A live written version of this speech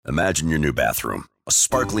Imagine your new bathroom. A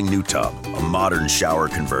sparkling new tub, a modern shower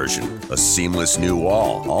conversion, a seamless new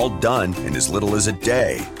wall, all done in as little as a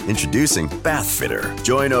day. Introducing Bath Fitter.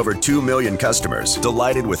 Join over 2 million customers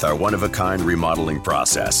delighted with our one-of-a-kind remodeling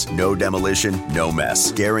process. No demolition, no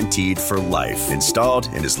mess. Guaranteed for life. Installed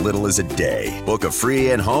in as little as a day. Book a free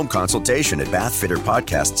in-home consultation at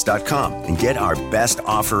bathfitterpodcasts.com and get our best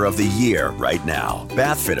offer of the year right now.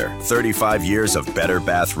 Bath Fitter, 35 years of better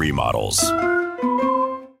bath remodels.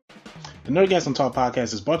 The Nerdgasm Talk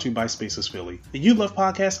podcast is brought to you by Spaces Philly. If you love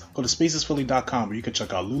podcasts, go to spacesphilly.com where you can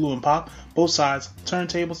check out Lulu and Pop, Both Sides,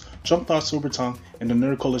 Turntables, Jump Thought Super Tongue, and the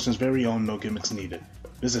Nerd Coalition's very own No Gimmicks Needed.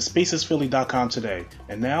 Visit spacesphilly.com today.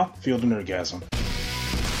 And now, feel the Nerdgasm.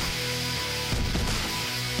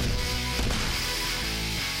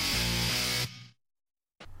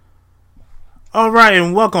 Alright,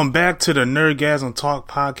 and welcome back to the Nerdgasm Talk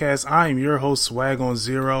podcast. I am your host, Swag on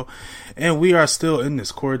Zero, and we are still in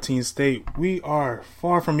this quarantine state. We are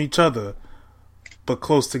far from each other, but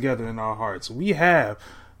close together in our hearts. We have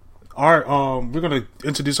our, we're going to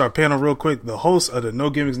introduce our panel real quick. The host of the No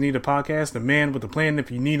Gimmicks Needed podcast, the man with the plan if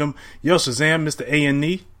you need him, Yo Shazam, Mr.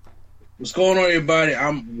 A&E. What's going on, everybody?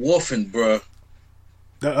 I'm wolfing, bro.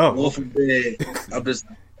 Wolfing bed. I'm just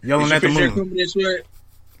yelling at the moon.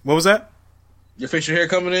 What was that? Your facial hair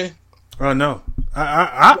coming in? Oh no,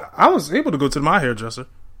 I was able to go to my hairdresser.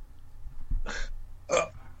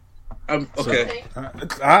 I'm okay. So,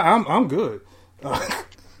 I'm good.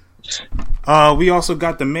 We also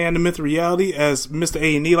got the man, the myth, reality, as Mr.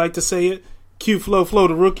 A&E like to say it. Q Flow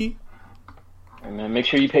the rookie. Hey man, make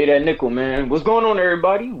sure you pay that nickel, man. What's going on,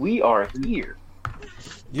 everybody? We are here.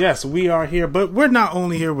 Yes, we are here, but we're not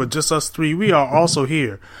only here with just us three. We are also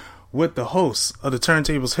here with the hosts of the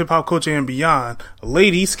Turntables, Hip Hop Culture and Beyond,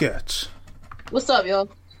 Lady Sketch. What's up, y'all?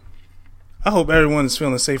 I hope everyone is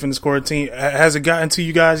feeling safe in this quarantine. Has it gotten to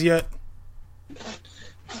you guys yet?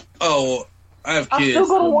 Oh, I have kids. I still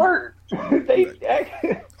go to work.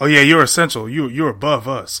 Oh yeah, you're essential. You're above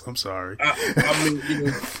us. I'm sorry. I mean, you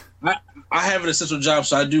know, I have an essential job,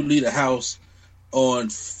 so I do leave the house on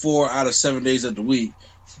 4 out of 7 days of the week,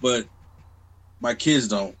 but my kids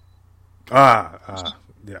don't.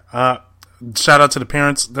 Yeah. Shout out to the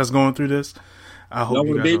parents that's going through this. I hope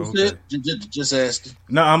you guys are okay. Just asking.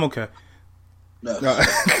 No, I'm okay. No.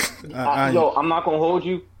 Yo, I'm not gonna hold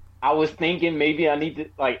you. I was thinking maybe I need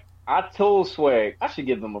to I told Swag I should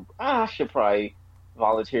give them I should probably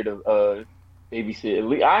volunteer to babysit. At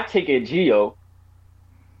least I take a Geo,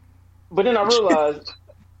 but then I realized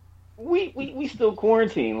we still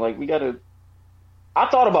quarantined. Like we gotta. I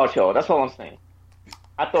thought about y'all. That's all I'm saying.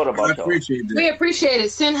 I thought about y'all. We appreciate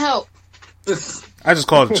it. Send help. I just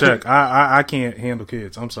called to check. I can't handle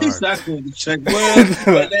kids. I'm sorry. He's not going to check.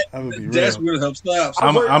 Well, that's where help stops.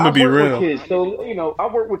 I'm gonna be real. Kids, so I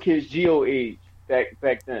work with kids Geo age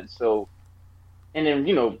back then. So, and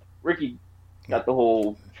then Ricky got the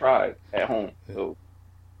whole tribe at home. So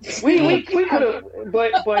we could have,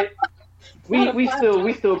 but we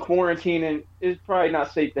still quarantining. It's probably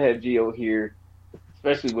not safe to have Geo here,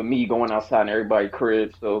 especially with me going outside and everybody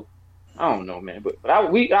crib. So I don't know, man. But I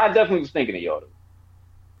definitely was thinking of y'all.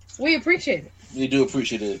 We appreciate it. We do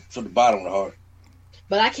appreciate it from the bottom of the heart.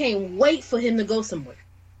 But I can't wait for him to go somewhere.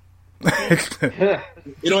 It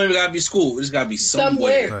don't even gotta be school. It's gotta be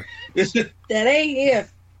somewhere. That ain't here.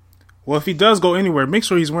 Well, if he does go anywhere, make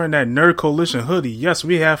sure he's wearing that Nerd Coalition hoodie. Yes,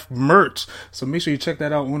 we have merch, so make sure you check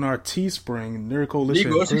that out on our Teespring Nerd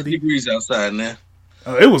Coalition hoodie. 6 degrees outside now.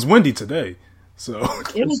 It was windy today, so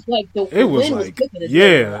it was like the wind was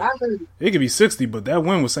yeah. It could be 60, but that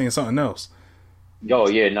wind was saying something else. Oh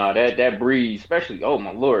yeah, that breeze, especially. Oh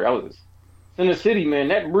my lord, I was in the city, man.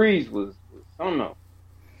 That breeze was something else.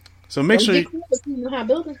 So make sure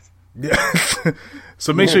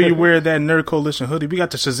So make sure you wear that Nerd Coalition hoodie. We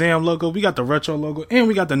got the Shazam logo, we got the retro logo, and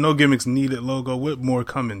we got the No Gimmicks Needed logo with more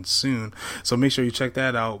coming soon. So make sure you check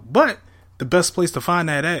that out. But the best place to find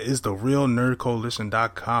that at is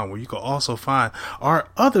therealnerdcoalition.com, where you can also find our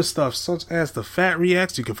other stuff, such as the Fat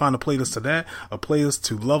Reacts. You can find a playlist to that, a playlist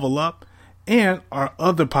to Level Up, and our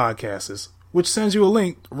other podcasts, which sends you a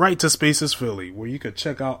link right to Spaces Philly, where you could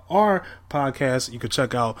check out our podcast. You could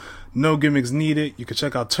check out No Gimmicks Needed. You could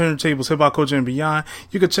check out Turntables, Hip Hop Culture and Beyond.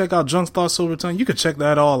 You could check out Drunk Thought Silver Tongue. You could check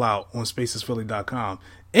that all out on spacesphilly.com.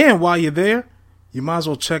 And while you're there, you might as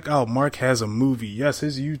well check out Mark Has a Movie. Yes,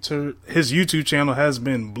 his YouTube channel has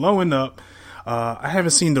been blowing up. I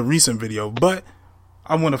haven't seen the recent video, but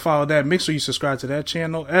I want to follow that. Make sure you subscribe to that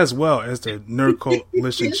channel as well as the Nerd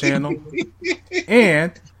Coalition channel.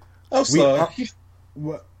 And I'm sorry.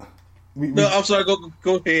 What? No, I'm sorry.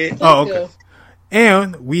 Go ahead. Oh, okay.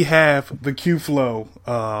 And we have the Q Flow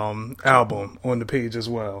album on the page as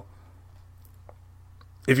well.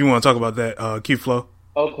 If you want to talk about that, Q Flow.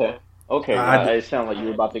 Okay. It sounded like you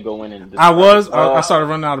were about to go in and. I started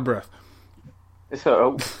running out of breath.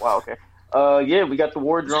 So, wow. Okay. Yeah, we got the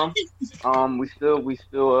War Drum. We still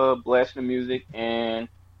blasting the music, and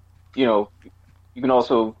you can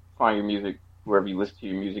also find your music wherever you listen to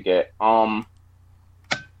your music at.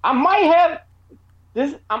 I might have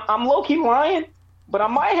this. I'm low key lying, but I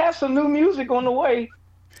might have some new music on the way.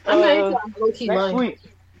 I'm low key lying.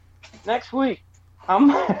 Next week.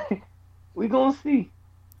 We gonna see.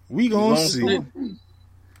 We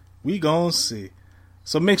gonna see.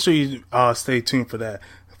 So make sure you stay tuned for that.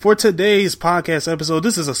 For today's podcast episode,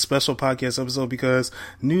 this is a special podcast episode because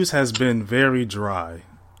news has been very dry.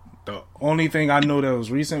 The only thing I know that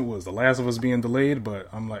was recent was The Last of Us being delayed, but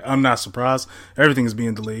I'm not surprised. Everything is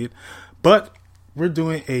being delayed. But we're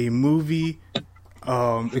doing a movie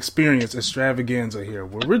experience extravaganza here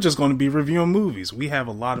where we're just going to be reviewing movies. We have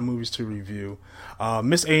a lot of movies to review.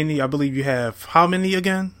 Miss Amy, I believe you have how many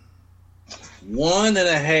again?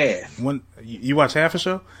 1.5. You watch half a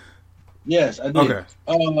show? Yes, I did. Okay.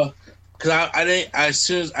 Because I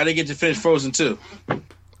didn't get to finish Frozen 2.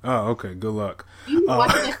 Oh, okay. Good luck. You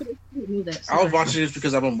watching that? I was watching this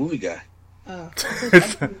because I'm a movie guy. Oh.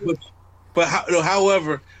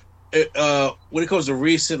 However, when it comes to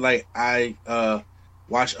recent, like I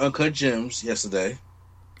watched Uncut Gems yesterday.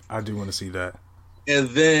 I do want to see that. And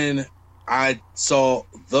then I saw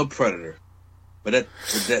The Predator, but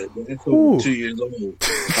that's 2 years old.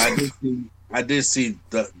 I did see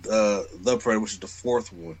the Predator, which is the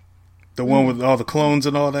fourth one. The one with all the clones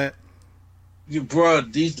and all that?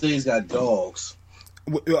 Bruh, these things got dogs.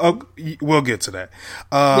 We'll get to that.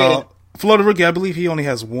 Florida Rookie, I believe he only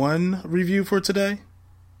has one review for today.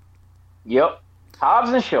 Yep. Hobbs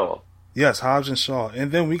and Shaw. Yes, Hobbs and Shaw.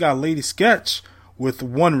 And then we got Lady Sketch with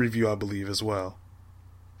one review, I believe, as well.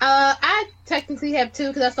 I technically have 2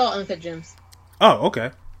 because I saw Uncut Gems. Oh,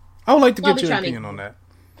 okay. I would like to get your opinion on that.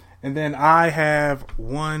 And then I have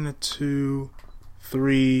 3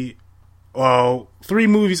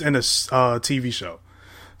 movies and a TV show.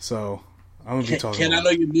 So I'm gonna be talking. Can I know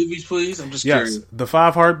your movies, please? I'm just curious. Yes, The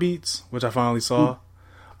 5 Heartbeats, which I finally saw.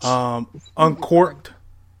 Uncorked.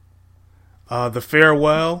 The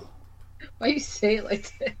Farewell. Why you say it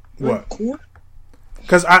like that? What?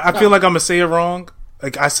 Because I feel like I'm gonna say it wrong.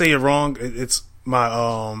 Like I say it wrong. It's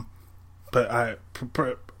my but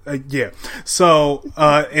yeah. So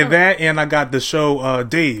and that, and I got the show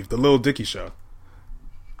Dave, the Lil Dicky show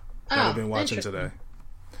that I've been watching today.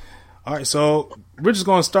 All right, so we're just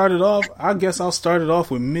gonna start it off. I guess I'll start it off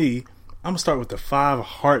with me. I'm gonna start with the 5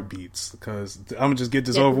 Heartbeats because I'm gonna just get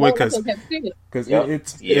this over with because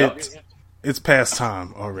it's past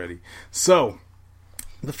time already. So,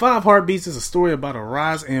 the 5 Heartbeats is a story about a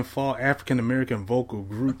rise and fall African American vocal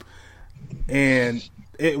group, and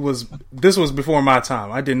this was before my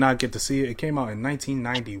time. I did not get to see it. It came out in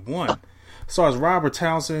 1991. Stars Robert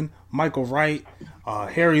Townsend, Michael Wright,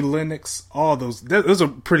 Harry Lennox, all those. That was a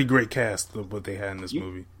pretty great cast of what they had in this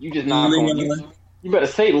movie. You just not going. You better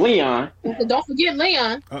say Leon. Don't forget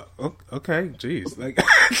Leon. Okay, jeez. Like,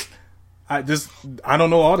 I don't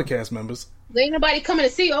know all the cast members. There ain't nobody coming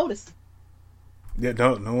to see Otis. Yeah,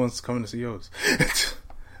 no one's coming to see Otis.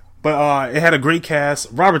 But it had a great cast.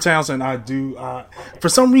 Robert Townsend, I do. For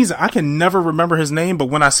some reason, I can never remember his name, but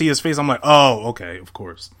when I see his face, I'm like, oh, okay, of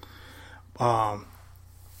course.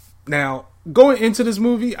 Now, going into this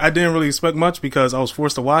movie, I didn't really expect much because I was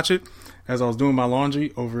forced to watch it as I was doing my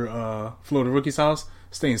laundry over Florida Rookie's house,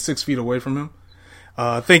 staying 6 feet away from him.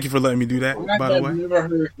 Thank you for letting me do that, by the way. I've never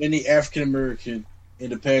heard any African American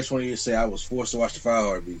in the past 20 years say I was forced to watch the 5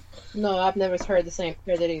 Heartbeats. No, I've never heard that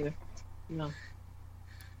either. No.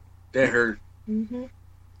 That hurt. Mm-hmm.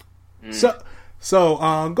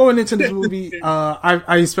 So going into this movie,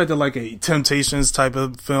 I expected like a Temptations type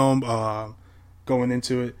of film going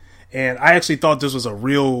into it, and I actually thought this was a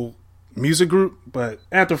real music group, but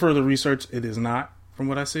after further research, it is not. From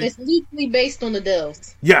what I see, it's loosely based on the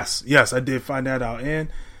Dells. Yes, I did find that out, and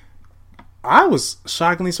I was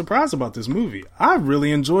shockingly surprised about this movie. I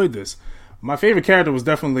really enjoyed this. My favorite character was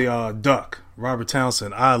definitely Duck, Robert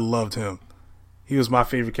Townsend. I loved him. He was my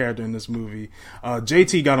favorite character in this movie.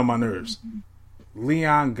 JT got on my nerves.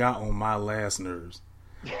 Leon got on my last nerves.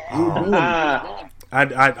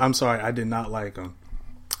 I'm sorry, I did not like him.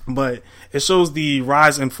 But it shows the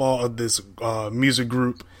rise and fall of this music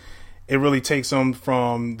group. It really takes them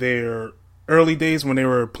from their early days when they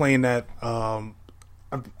were playing that, I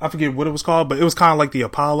forget what it was called, but it was kind of like the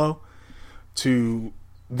Apollo, to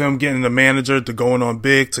them getting a manager to going on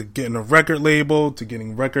big, to getting a record label, to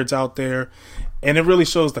getting records out there. And it really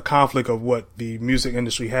shows the conflict of what the music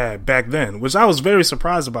industry had back then, which I was very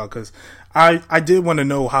surprised about, because I did want to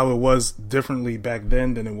know how it was differently back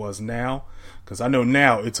then than it was now, because I know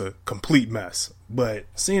now it's a complete mess. But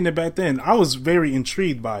seeing it back then, I was very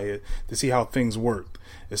intrigued by it to see how things worked,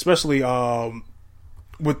 especially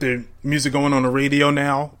with the music going on the radio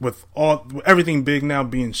now, with everything big now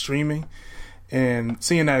being streaming, and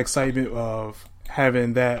seeing that excitement of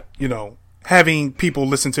having that, having people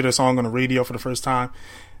listen to their song on the radio for the first time,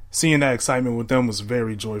 seeing that excitement with them was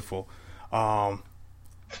very joyful. I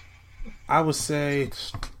would say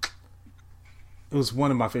it was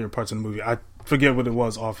one of my favorite parts of the movie. I forget what it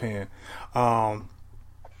was offhand.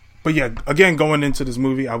 But yeah, again, going into this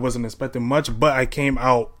movie, I wasn't expecting much, but I came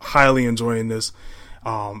out highly enjoying this.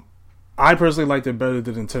 I personally liked it better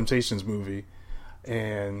than the Temptations movie.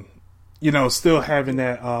 And, still having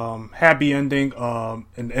that happy ending,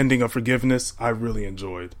 an ending of forgiveness, I really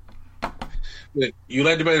enjoyed. Wait, you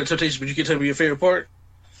liked it better than Temptations, but you can tell me your favorite part?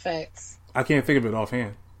 Facts. I can't think of it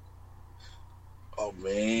offhand. Oh,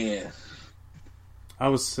 man. I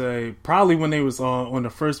would say probably when they was on the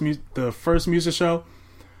first music show,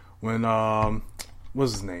 when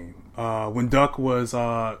what's his name? When Duck was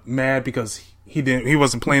mad because he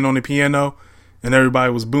wasn't playing on the piano and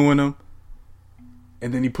everybody was booing him,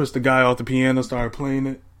 and then he pushed the guy off the piano, started playing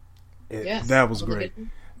it. Yes. That was great.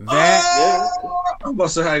 I'm about to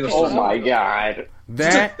say how you Oh my god!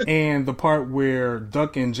 That and the part where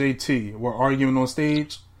Duck and JT were arguing on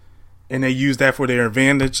stage, and they used that for their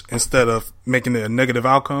advantage instead of making it a negative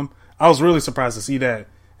outcome. I was really surprised to see that,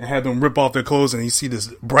 and had them rip off their clothes and you see this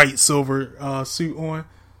bright silver suit on.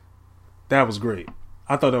 That was great.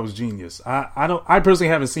 I thought that was genius. I personally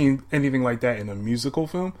haven't seen anything like that in a musical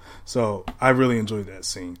film, so I really enjoyed that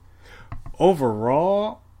scene.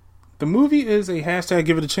 Overall, the movie is a hashtag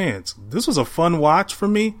give it a chance. This was a fun watch for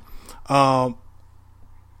me. I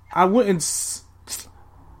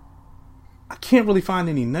can't really find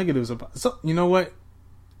any negatives about it. So, you know what?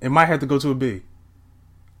 It might have to go to a B.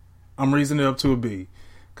 I'm raising it up to a B.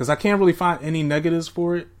 Because I can't really find any negatives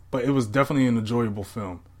for it, but it was definitely an enjoyable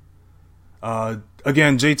film.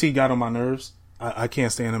 Again, JT got on my nerves. I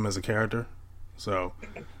can't stand him as a character. So,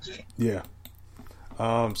 yeah.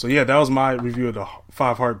 That was my review of the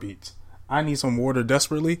 5 Heartbeats. I need some water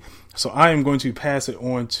desperately, so I am going to pass it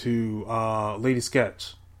on to Lady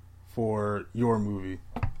Sketch for your movie.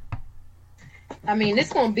 I mean,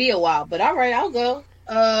 it's going to be a while, but all right, I'll go.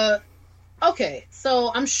 Okay,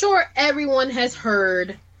 so I'm sure everyone has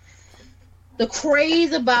heard the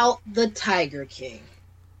craze about the Tiger King.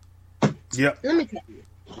 Yep. Let me tell you.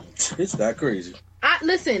 It's not crazy.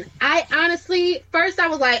 I honestly, first I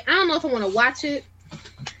was like, I don't know if I want to watch it.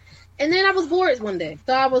 And then I was bored one day.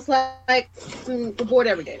 So I was like we're bored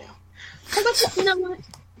every day now. So I said, you know what?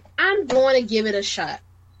 I'm going to give it a shot.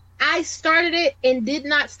 I started it and did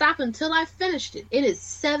not stop until I finished it. It is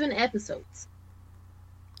 7 episodes.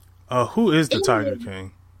 Who is the Tiger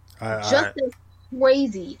King? Just as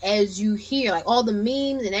crazy as you hear, like all the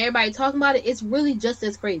memes and everybody talking about it, it's really just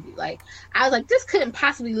as crazy. Like, I was like, this couldn't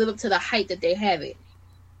possibly live up to the hype that they have it.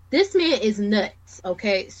 This man is nuts,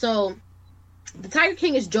 okay? So, the Tiger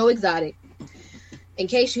King is Joe Exotic. In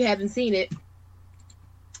case you haven't seen it,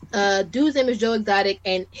 dude's name is Joe Exotic,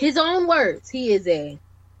 and his own words, he is a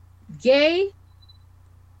gay,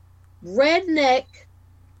 redneck,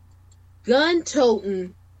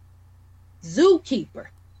 gun-toting zookeeper.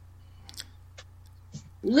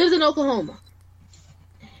 Lives in Oklahoma.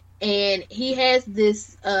 And he has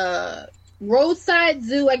this roadside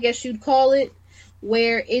zoo, I guess you'd call it,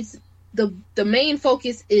 where it's the main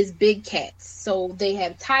focus is big cats. So they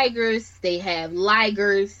have tigers, they have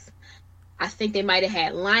ligers. I think they might have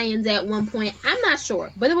had lions at one point. I'm not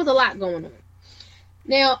sure, but there was a lot going on.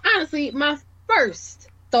 Now, honestly, my first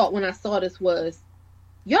thought when I saw this was,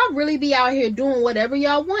 y'all really be out here doing whatever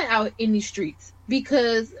y'all want out in these streets,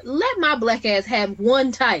 because let my black ass have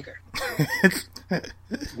one tiger.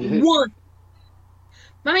 One.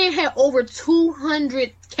 My man had over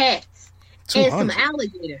 200 cats 200. And some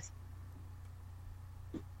alligators.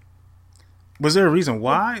 Was there a reason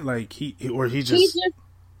why? Like he just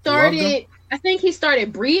started. I think he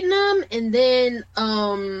started breeding them, and then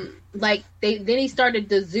then he started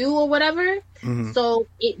the zoo or whatever. Mm-hmm. So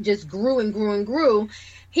it just grew and grew and grew.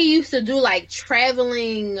 He used to do like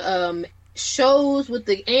traveling shows with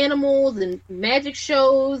the animals and magic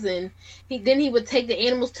shows, and then he would take the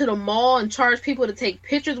animals to the mall and charge people to take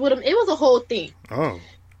pictures with him. It was a whole thing. Oh.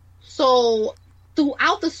 So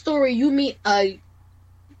throughout the story, you meet a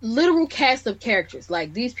literal cast of characters.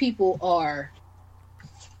 Like, these people are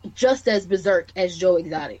just as berserk as Joe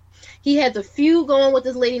Exotic. He has a feud going with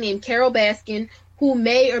this lady named Carol Baskin, who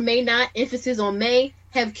may or may not, emphasis on may,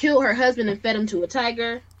 have killed her husband and fed him to a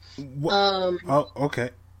tiger. Okay.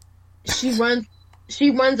 She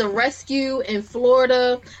runs a rescue in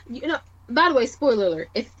Florida. You know, by the way, spoiler alert,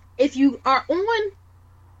 if you are on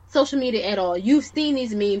social media at all, you've seen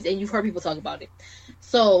these memes and you've heard people talk about it.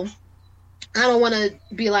 So I don't want to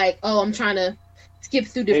be like, oh, I'm trying to skip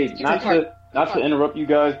through different parts. Not to interrupt you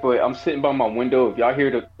guys, but I'm sitting by my window. If y'all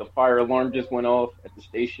hear the fire alarm just went off at the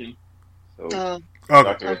station, so y'all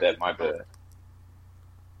heard that, my bad.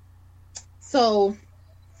 So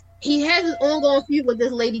he has his ongoing feud with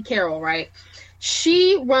this lady Carol, right?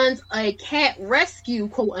 She runs a cat rescue,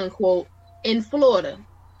 quote unquote, in Florida.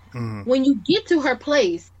 Mm-hmm. When you get to her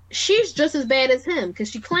place, she's just as bad as him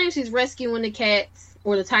because she claims she's rescuing the cats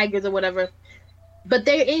or the tigers or whatever. But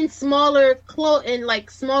they're in smaller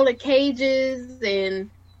smaller cages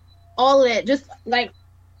and all of that, just like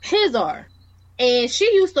his are. And she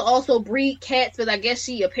used to also breed cats, but I guess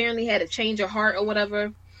she apparently had a change of heart or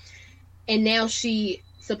whatever. And now she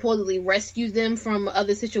supposedly rescues them from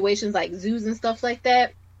other situations like zoos and stuff like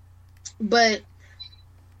that. But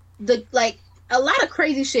a lot of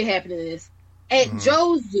crazy shit happened in this. At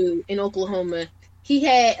Joe's Zoo in Oklahoma, he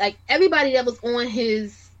had everybody that was on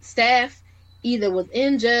his staff either was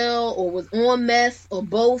in jail or was on meth or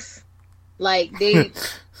both. He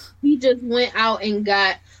just went out and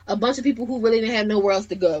got a bunch of people who really didn't have nowhere else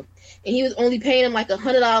to go. And he was only paying them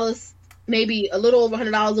 $100, maybe a little over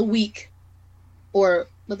 $100 a week. Or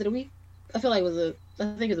was it a week? I think it was a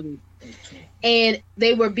week. And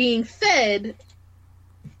they were being fed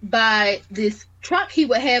by this truck he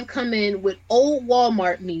would have come in with old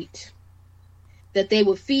Walmart meat that they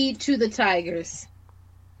would feed to the tigers.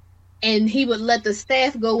 And he would let the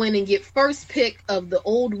staff go in and get first pick of the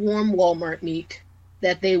old warm Walmart meat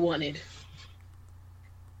that they wanted.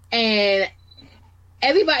 And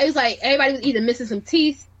everybody was either missing some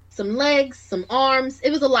teeth, some legs, some arms. It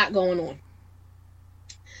was a lot going on.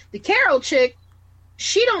 The Carol chick,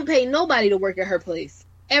 she don't pay nobody to work at her place.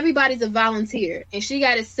 Everybody's a volunteer. And she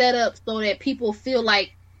got it set up so that people feel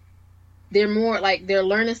like they're more they're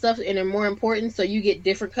learning stuff and they're more important. So you get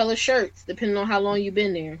different color shirts depending on how long you've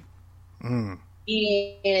been there. Mm.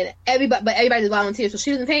 And everybody's volunteer, so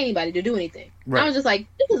she doesn't pay anybody to do anything. Right. I was just like,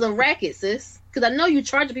 this is a racket, sis, because I know you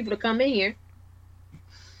charge people to come in here,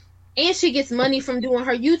 and she gets money from doing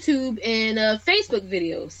her YouTube and Facebook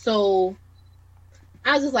videos. So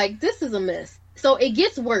I was just like, this is a mess. So it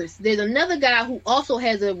gets worse. There's another guy who also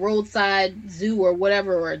has a roadside zoo or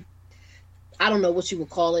whatever, or I don't know what you would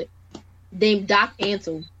call it, named Doc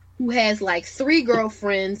Antle, who has 3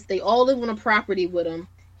 girlfriends. They all live on a property with him.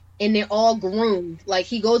 And they're all groomed.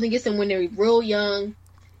 He goes and gets them when they're real young.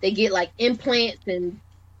 They get implants and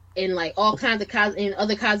all kinds of and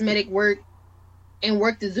other cosmetic work, and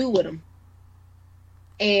work the zoo with them.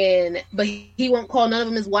 But he won't call none of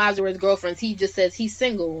them his wives or his girlfriends. He just says he's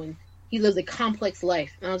single and he lives a complex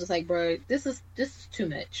life. And I was just like, bro, this is too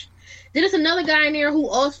much. Then there's another guy in there who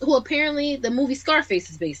apparently the movie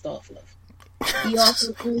Scarface is based off of. He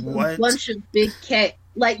also owns a bunch of big cat.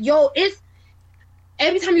 It's.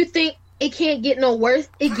 Every time you think it can't get no worse,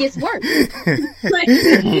 it gets worse. The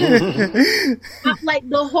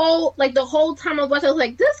whole time I was watching, I was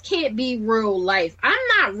like, this can't be real life. I'm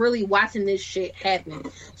not really watching this shit happen.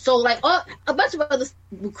 So a bunch of other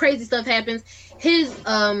crazy stuff happens. His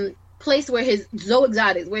place where his Zoe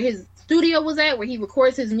Exotics, where his studio was at, where he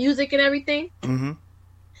records his music and everything. Mm-hmm.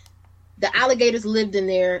 The alligators lived in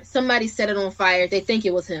there. Somebody set it on fire. They think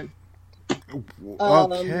it was him.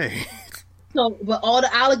 Okay. So, but all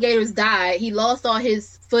the alligators died. He lost all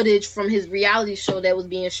his footage from his reality show that was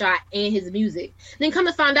being shot and his music. Then come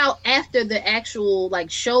to find out after the actual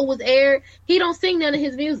show was aired, he don't sing none of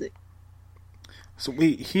his music. So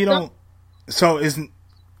he don't. So isn't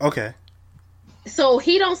okay. So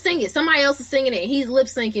he don't sing it. Somebody else is singing it. He's lip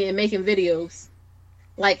syncing and making videos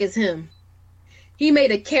like it's him. He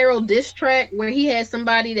made a Carol diss track where he had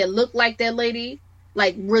somebody that looked like that lady,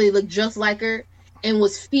 really looked just like her, and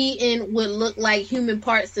was feeding what looked like human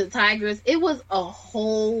parts to tigers. It was a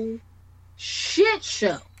whole shit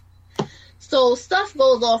show. So stuff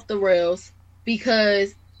goes off the rails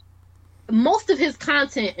because most of his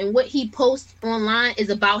content and what he posts online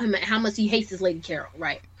is about him and how much he hates this lady Carol,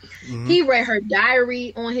 right? Mm-hmm. He read her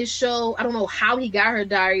diary on his show. I don't know how he got her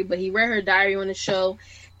diary, but he read her diary on the show.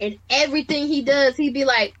 And everything he does, he'd be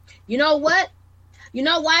like, you know what? You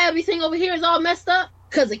know why everything over here is all messed up?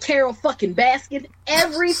 Because of Carol fucking Baskin.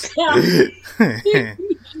 Every time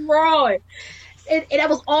he's drawing. And that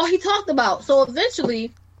was all he talked about. So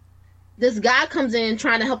eventually, this guy comes in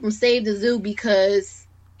trying to help him save the zoo because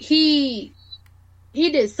he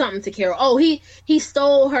did something to Carol. Oh, he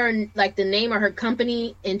stole her, like, the name of her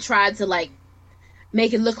company and tried to, like,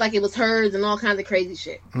 make it look like it was hers and all kinds of crazy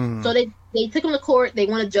shit. Mm. So they took him to court. They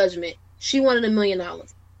wanted judgment. She wanted $1 million.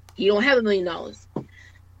 He don't have $1 million.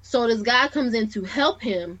 So this guy comes in to help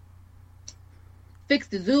him fix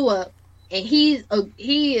the zoo up, and he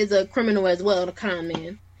is a criminal as well, the con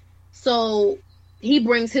man. So he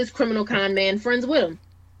brings his criminal con man friends with him.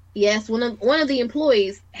 He asked one of the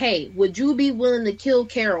employees, "Hey, would you be willing to kill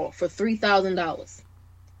Carol for $3,000?"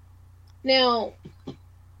 Now,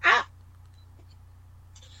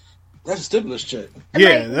 that's a stimulus check.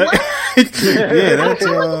 Yeah, that's like,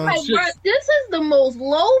 this is the most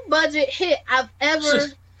low budget hit I've ever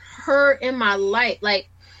heard in my life. Like,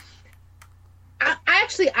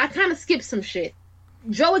 I kind of skipped some shit.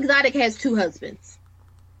 Joe Exotic has 2 husbands,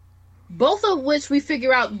 both of which we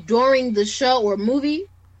figure out during the show or movie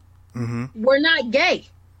were not gay.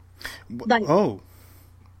 Like,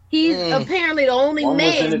 he's apparently the only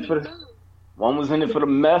man. One was in it for the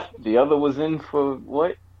meth. The other was in for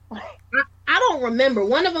what? I don't remember.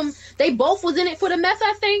 One of them, they both was in it for the meth,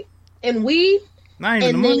 I think, and weed. Not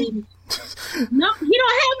even the money. No, he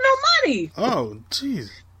don't have no money. Oh, jeez.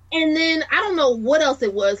 And then I don't know what else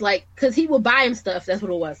it was, like, because he would buy him stuff. That's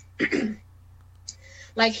what it was.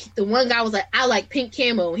 Like, the one guy was like, "I like pink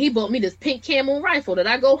camo." He bought me this pink camo rifle that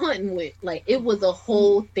I go hunting with. Like, it was a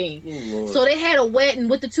whole thing. Oh, so they had a wedding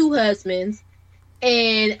with the 2 husbands,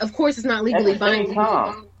 and of course, it's not legally binding.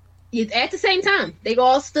 At the same time, they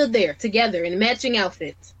all stood there together in matching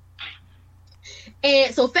outfits.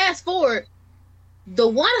 And so fast forward, the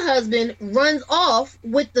one husband runs off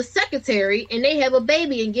with the secretary and they have a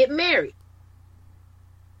baby and get married.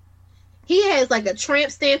 He has like a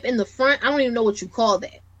tramp stamp in the front. I don't even know what you call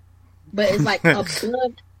that. But it's like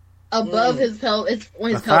above his pelvis. It's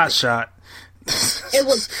on his pelvis. Shot. It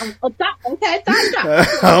was a thought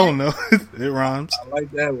shot. I don't know. It rhymes. I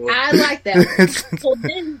like that one. I like that one. So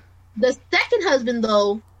then the second husband,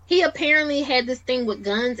 though, he apparently had this thing with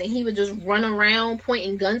guns, and he would just run around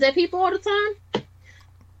pointing guns at people all the time.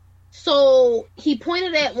 So he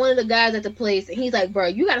pointed at one of the guys at the place, and he's like, "Bro,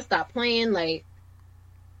 you gotta stop playing. Like,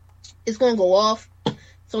 it's gonna go off."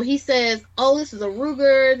 So he says, "Oh, this is a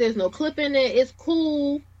Ruger. There's no clip in it. It's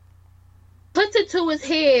cool." Puts it to his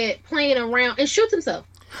head, playing around, and shoots himself.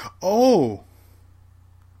 Oh.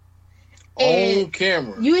 On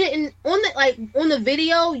camera. You didn't on the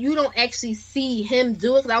video. You don't actually see him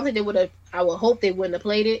do it. Cause I don't think they would have. I would hope they wouldn't have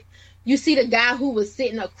played it. You see the guy who was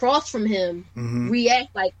sitting across from him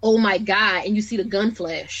react like, "Oh my God," and you see the gun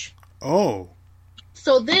flash. Oh.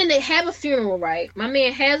 So then they have a funeral, right? My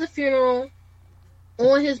man has a funeral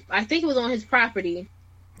on his. I think it was on his property.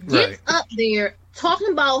 Gets up there talking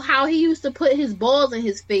about how he used to put his balls in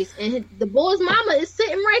his face, and the boy's mama is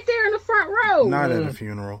sitting right there in the front row. Not at a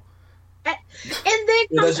funeral. And then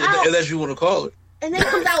comes out, unless you want to call it. And then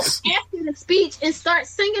comes out after the speech and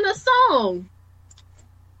starts singing a song.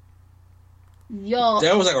 Yo,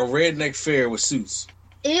 that was like a redneck fair with suits.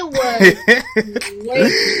 It was.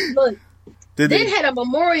 Look, they had a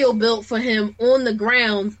memorial built for him on the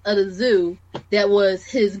grounds of the zoo that was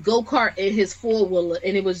his go-kart and his four-wheeler,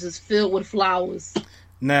 and it was just filled with flowers.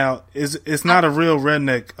 Now, it's not a real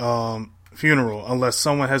redneck funeral unless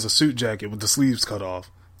someone has a suit jacket with the sleeves cut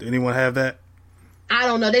off. Did anyone have that? I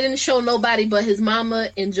don't know. They didn't show nobody but his mama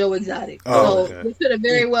and Joe Exotic. Oh, so it could have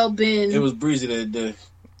very well been. It was breezy that day.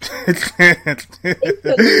 It could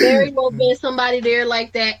have very well been somebody there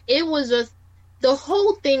like that. It was just, the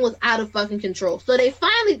whole thing was out of fucking control. So they're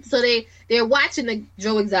watching the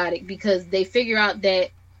Joe Exotic because they figure out that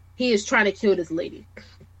he is trying to kill this lady.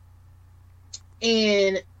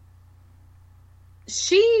 And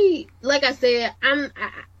she, like I said,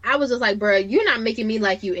 I was just like, bro, you're not making me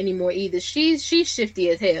like you anymore either. She's shifty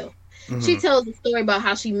as hell. Mm-hmm. She tells the story about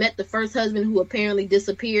how she met the first husband who apparently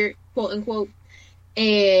disappeared, quote unquote.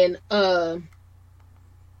 And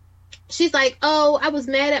she's like, "Oh, I was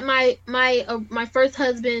mad at my first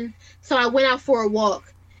husband, so I went out for a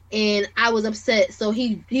walk, and I was upset. So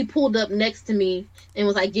he pulled up next to me and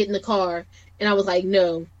was like, get in the car, and I was like,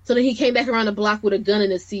 no. So then he came back around the block with a gun in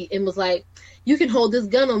his seat and was like, you can hold this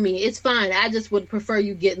gun on me. It's fine. I just would prefer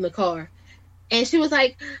you get in the car." And she was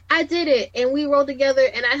like, "I did it, and we rode together,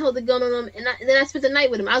 and I held the gun on him, and then I spent the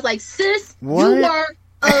night with him." I was like, "Sis, what? You were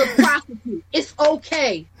a prostitute. It's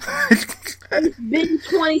okay. It's been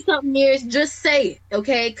 20-something years. Just say it,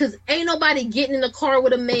 okay? Because ain't nobody getting in the car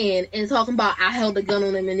with a man and talking about I held a gun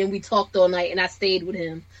on him and then we talked all night and I stayed with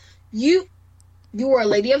him. You were a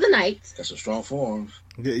lady of the night. That's a strong form.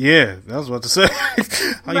 Yeah, I was about to say.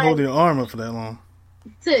 How you holding your arm up for that long?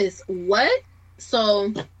 Sis, what?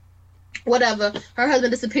 So, whatever. Her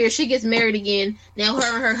husband disappears. She gets married again. Now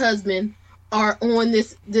her and her husband are on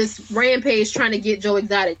this rampage trying to get Joe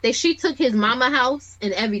Exotic. She took his mama house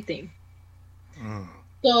and everything.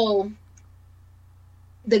 So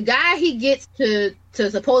the guy he gets to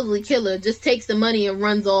supposedly kill her just takes the money and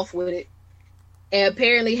runs off with it. And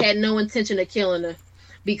apparently had no intention of killing her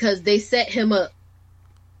because they set him up.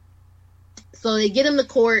 So they get him to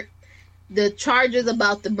court. The charges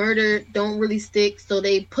about the murder don't really stick, so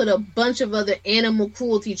they put a bunch of other animal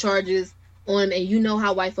cruelty charges on him, and you know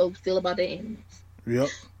how white folks feel about their animals. Yep.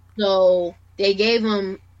 So they gave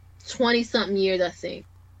him 20-something years, I think.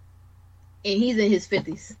 And he's in his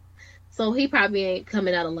 50s. So he probably ain't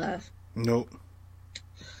coming out alive. Nope.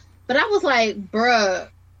 But I was like, bruh,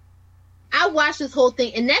 I watched this whole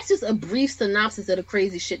thing, and that's just a brief synopsis of the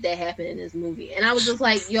crazy shit that happened in this movie. And I was just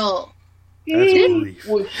like, yo. He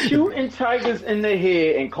was shooting tigers in the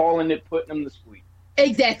head and calling it putting them to sleep.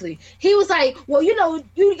 Exactly. He was like, well, you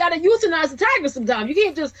got to euthanize the tigers sometimes. You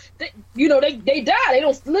can't just, they die. They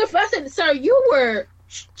don't live. I said, sir, you were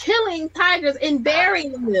killing tigers and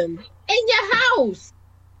burying them in your house.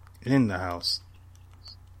 In the house.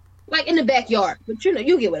 Like in the backyard. But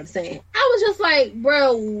you get what I'm saying. I was just like,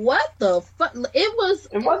 bro, what the fuck?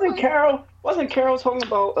 Wasn't Carol talking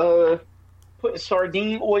about, putting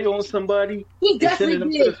sardine oil on somebody? He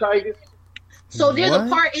definitely did. To the tigers? So there's a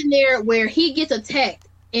part in there where he gets attacked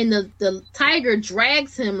and the tiger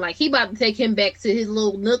drags him like he about to take him back to his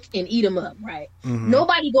little nook and eat him up, right? Mm-hmm.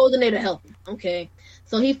 Nobody goes in there to help him, okay?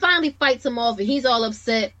 So he finally fights him off and he's all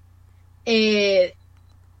upset. And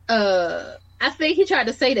I think he tried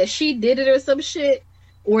to say that she did it or some shit,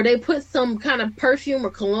 or they put some kind of perfume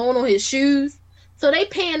or cologne on his shoes. So they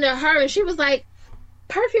panned to her and she was like,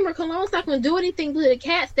 perfume or cologne's not going to do anything to the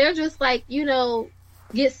cats. They're just like,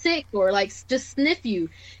 get sick or like just sniff you.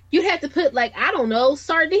 You have to put like, I don't know,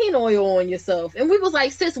 sardine oil on yourself. And we was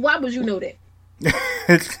like, sis, why would you know that?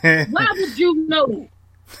 Why would you know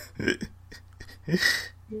that?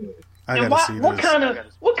 I gotta see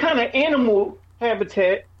this. What kind of animal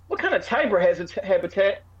habitat? What kind of tiger has a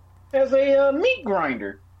habitat? Has a meat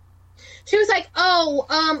grinder. She was like,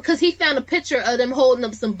 because he found a picture of them holding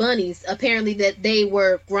up some bunnies, apparently that they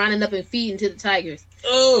were grinding up and feeding to the tigers.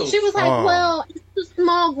 Oh. She was like, well, it's a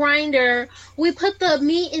small grinder. We put the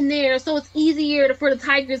meat in there so it's easier for the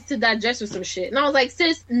tigers to digest or some shit. And I was like,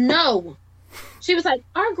 sis, no. She was like,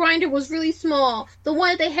 our grinder was really small. The one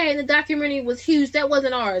that they had in the documentary was huge. That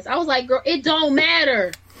wasn't ours. I was like, girl, it don't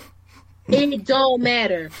matter. It don't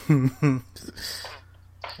matter.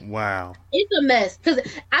 Wow. It's a mess. Because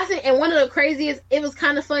I think, and one of the craziest, it was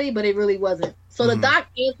kind of funny, but it really wasn't. So the Doc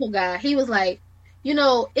Antle guy, he was like,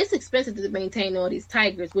 it's expensive to maintain all these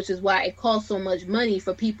tigers, which is why it costs so much money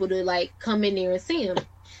for people to like come in there and see them.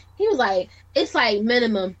 He was like, it's like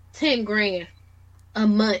minimum $10,000 a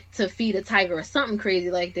month to feed a tiger or something crazy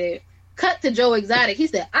like that. Cut to Joe Exotic. He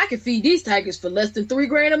said, I can feed these tigers for less than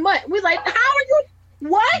 $3,000 a month. We was like, how are you?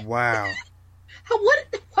 What? Wow.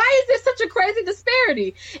 Why is there such a crazy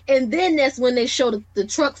disparity? And then that's when they showed the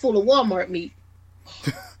truck full of Walmart meat.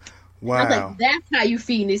 Wow. I was like, that's how you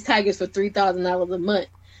feeding these tigers for $3,000 a month.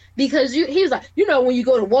 Because he was like, when you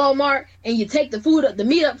go to Walmart and you take the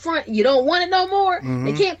meat up front and you don't want it no more,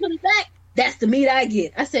 they can't put it back. That's the meat I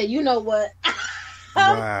get. I said, you know what?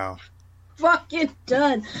 Wow. Fucking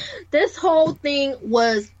done. This whole thing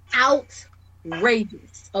was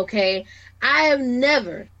outrageous. Okay, I have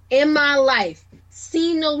never in my life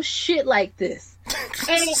seen no shit like this.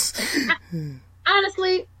 And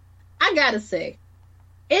honestly, I gotta say,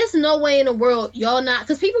 it's no way in the world y'all not,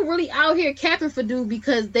 because people really out here capping for dude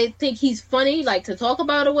because they think he's funny, like to talk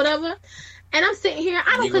about or whatever. And I'm sitting here,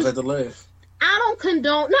 I don't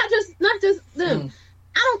condone, not just them.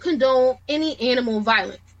 I don't condone any animal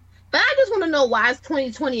violence. But I just want to know why it's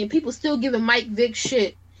 2020 and people still giving Mike Vick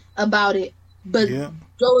shit about it. But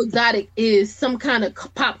Joe Exotic is some kind of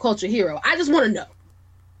pop culture hero. I just want to know.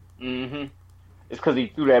 Mm-hmm. It's because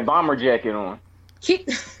he threw that bomber jacket on.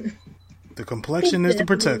 The complexion is the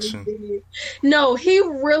protection. No, he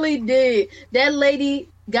really did. That lady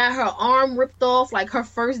got her arm ripped off like her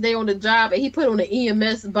first day on the job, and he put on an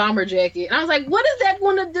EMS bomber jacket. And I was like, what is that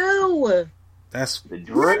going to do? That's the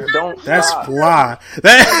drip don't That's stop. fly.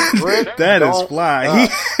 That is fly.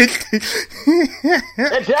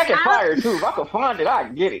 That jacket fire too. If I could find it,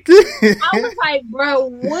 I'd get it. I was like, bro,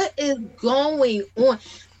 what is going on?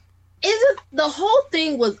 The whole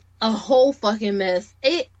thing was a whole fucking mess.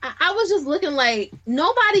 I was just looking like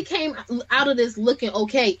nobody came out of this looking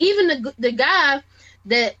okay. Even the guy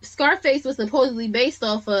that Scarface was supposedly based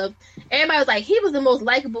off of, everybody was like, he was the most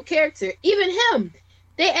likable character. Even him.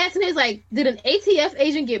 They asked him, he's like, did an ATF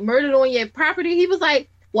agent get murdered on your property? He was like,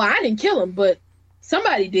 well, I didn't kill him, but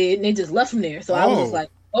somebody did, and they just left him there. So I was just like,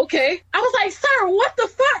 okay. I was like, sir, what the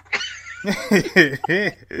fuck?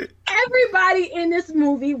 Everybody in this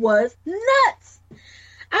movie was nuts.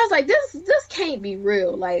 I was like, this can't be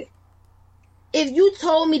real. Like, if you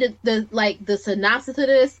told me the synopsis of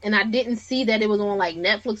this and I didn't see that it was on like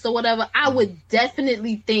Netflix or whatever, I would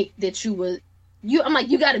definitely think that I'm like,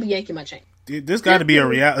 you got to be yanking my chain. This got to be a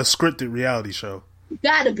scripted reality show.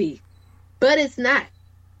 Gotta be, but it's not.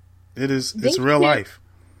 It is. It's real life.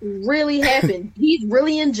 Really happened. He's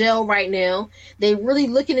really in jail right now. They really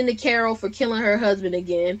looking into Carol for killing her husband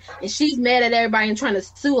again, and she's mad at everybody and trying to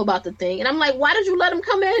sue about the thing. And I'm like, why did you let him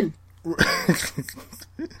come in?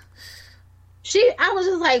 I was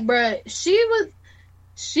just like, bruh,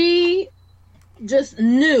 she just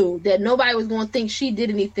knew that nobody was going to think she did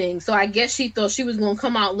anything. So I guess she thought she was going to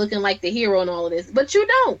come out looking like the hero and all of this. But you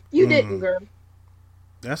don't. You didn't, girl.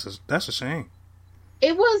 That's a shame.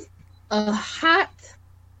 It was a hot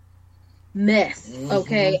mess.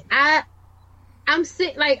 Okay. I'm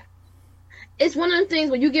sick. Like, it's one of them things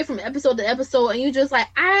when you get from episode to episode and you just like,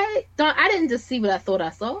 I didn't just see what I thought I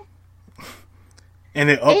saw. And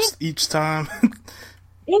it ups each time.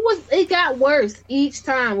 It got worse each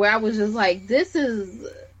time where I was just like, this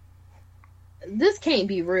can't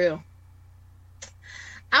be real.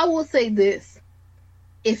 I will say this.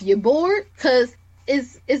 If you're bored, because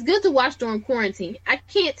it's good to watch during quarantine. I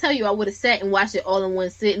can't tell you I would have sat and watched it all in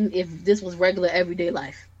one sitting if this was regular everyday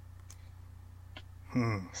life.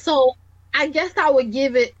 So I guess I would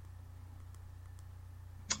give it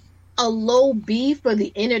a low B for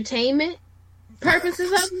the entertainment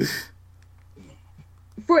purposes of it.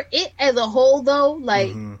 For it as a whole, though,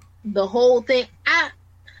 like the whole thing, I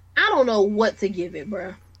don't know what to give it,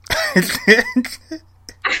 bro.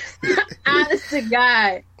 Honest to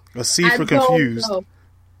God, a C for confused.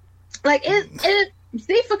 Like it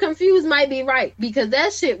C for confused might be right because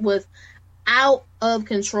that shit was out of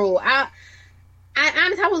control. I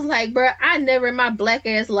honestly, I was like, bro, I never in my black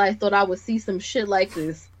ass life thought I would see some shit like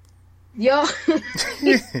this, yo.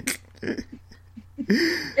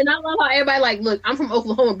 And I love how everybody like, look, I'm from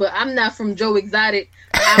Oklahoma, but I'm not from Joe Exotic.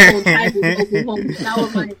 I'm from Oklahoma. And I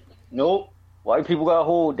was like, nope, white people got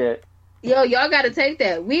hold that. Yo, y'all got to take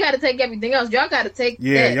that. We got to take everything else. Y'all got to take that.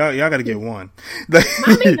 Yeah, y'all got to get one. My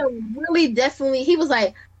man really definitely, he was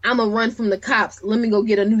like, I'm going to run from the cops. Let me go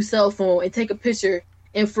get a new cell phone and take a picture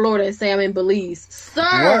in Florida and say I'm in Belize.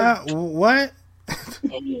 Sir! What?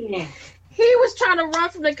 He was trying to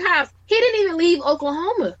run from the cops. He didn't even leave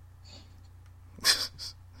Oklahoma.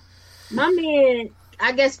 My man,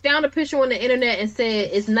 I guess, found a picture on the internet and said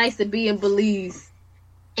it's nice to be in Belize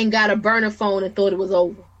and got a burner phone and thought it was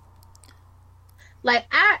over. Like,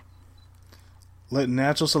 let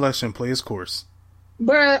natural selection play its course.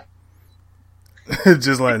 Bruh.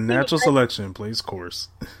 Just let natural selection play its course.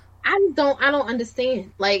 I don't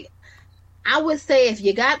understand. Like, I would say if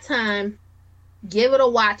you got time, give it a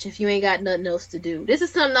watch if you ain't got nothing else to do. This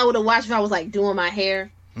is something I would have watched if I was, like, doing my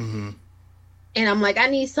hair. Mm-hmm. And I'm like, I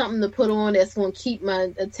need something to put on that's going to keep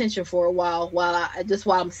my attention for a while while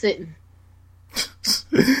I'm sitting.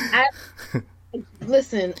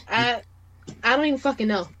 Listen, I don't even fucking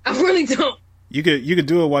know. I really don't. You could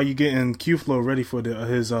do it while you getting Q-Flow ready for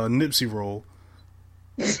his Nipsey role.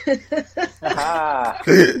 Give him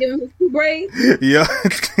his 2 braids. Yeah.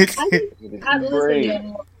 I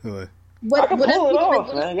listen, I can pull it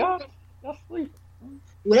off, man. Y'all sleep.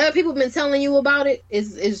 Whatever people been telling you about it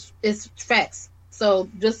is facts. So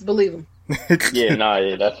just believe them. That's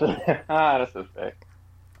a fact.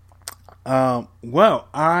 Well,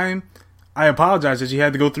 I apologize that you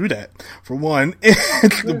had to go through that, for one.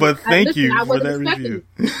 But thank you for that review.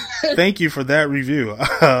 Thank you for that review.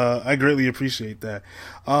 I greatly appreciate that.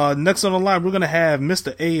 Next on the line, we're going to have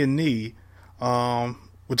Mr. A&E.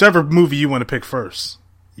 Whichever movie you want to pick first,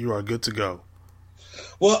 you are good to go.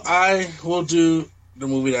 Well, I will do the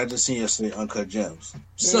movie that I just seen yesterday, Uncut Gems.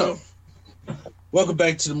 So, welcome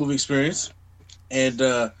back to the movie experience. And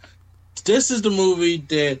this is the movie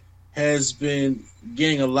that has been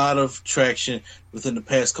getting a lot of traction within the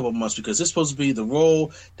past couple of months because it's supposed to be the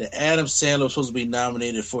role that Adam Sandler was supposed to be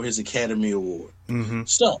nominated for his Academy Award. Mm-hmm.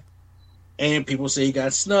 So, and people say he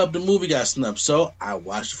got snubbed. The movie got snubbed. So, I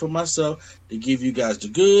watched it for myself to give you guys the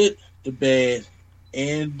good, the bad,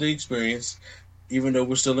 and the experience, even though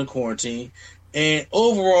we're still in quarantine. And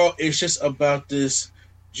overall, it's just about this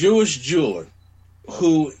Jewish jeweler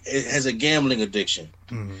who has a gambling addiction,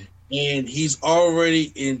 and he's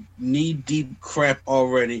already in knee deep crap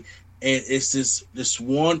already. And it's this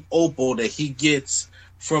one opal that he gets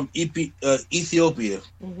from Ethiopia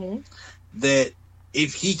that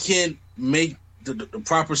if he can make the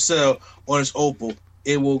proper sell on his opal,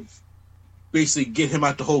 it will basically get him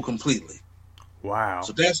out the hole completely. Wow!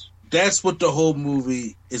 So that's what the whole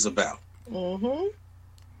movie is about.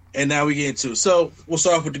 And now we get into it. So we'll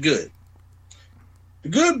start off with the good. The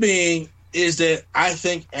good being is that I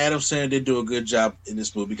think Adam Sandler did do a good job in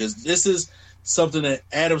this movie because this is something that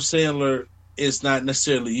Adam Sandler is not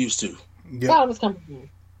necessarily used to. Yeah, it's coming from.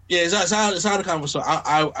 Yeah, it's out of comfort. So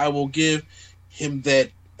I will give him that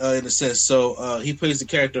in a sense. So he plays the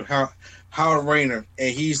character of Howard Rayner,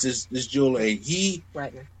 and he's this jeweler. And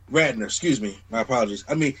Ratner, excuse me, my apologies.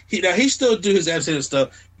 I mean, he still do his Adam Sandler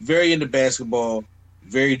stuff. Very into basketball,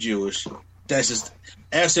 very Jewish. That's just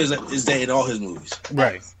Adam Sandler is that in all his movies,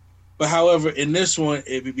 right? But however, in this one,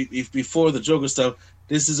 before the Joker stuff,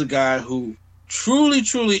 this is a guy who truly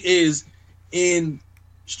is in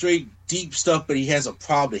straight deep stuff, but he has a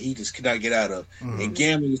problem that he just cannot get out of, and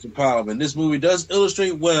gambling is the problem. And this movie does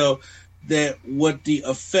illustrate well that what the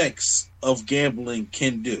effects of gambling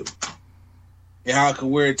can do, and how it can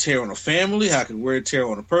wear and tear on a family, how it can wear and tear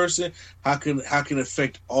on a person, how can it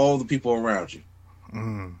affect all the people around you.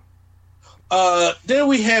 Then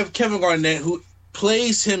we have Kevin Garnett, who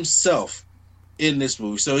plays himself in this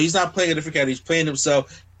movie. So he's not playing a different character, he's playing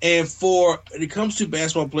himself. And when it comes to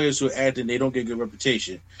basketball players who are acting, they don't get a good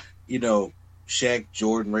reputation. You know, Shaq,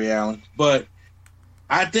 Jordan, Ray Allen. But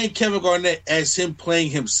I think Kevin Garnett, as him playing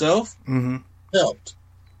himself, helped.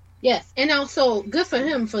 Yes, and also good for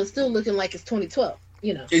him for still looking like it's 2012.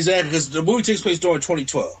 You know, exactly, because the movie takes place during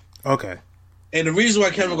 2012. Okay. And the reason why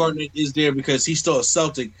Kevin Garnett is there because he's still a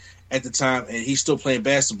Celtic at the time, and he's still playing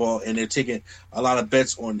basketball, and they're taking a lot of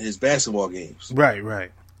bets on his basketball games.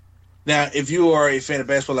 Right. Now, if you are a fan of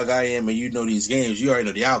basketball like I am, and you know these games, you already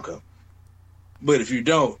know the outcome. But if you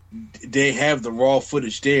don't, they have the raw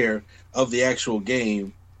footage there of the actual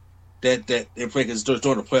game that they're playing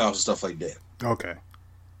during the playoffs and stuff like that. Okay.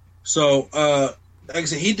 So, like I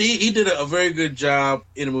said, he did a very good job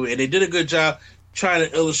in the movie, and they did a good job trying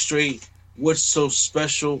to illustrate what's so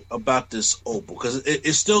special about this opal, because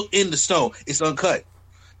it's still in the stone. It's uncut.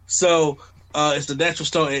 So it's the natural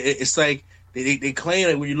stone. It's like they claim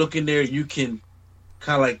that when you look in there, you can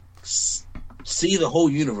kind of like see the whole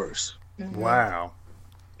universe. Wow.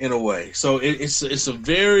 In a way. So it's a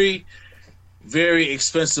very, very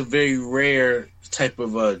expensive, very rare type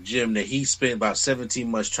of gem that he spent about 17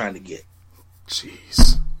 months trying to get.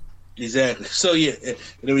 Jeez. Exactly. So yeah, and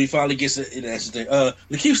then when he finally gets it, that's the thing.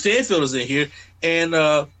 Lakeith Stanfield is in here,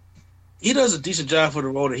 and he does a decent job for the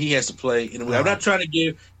role that he has to play. In a way, I'm not trying to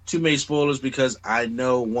give too many spoilers because I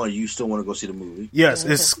know you still want to go see the movie. Yes,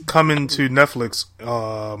 it's coming to Netflix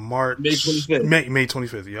March May 25th. May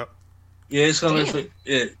 25th. Yep. Yeah, it's coming.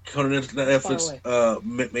 Coming to Netflix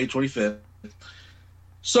May 25th.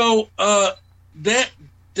 So that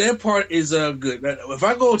part is good. Now, if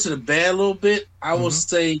I go into the bad a little bit, I will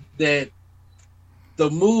say that the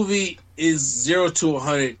movie is 0 to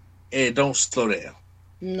 100 and don't slow down.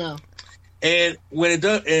 No. And when it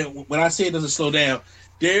does, and when I say it doesn't slow down,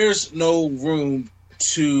 there's no room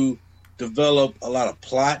to develop a lot of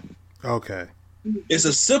plot. Okay. It's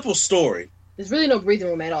a simple story. There's really no breathing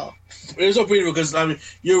room at all. There's no breathing room because I mean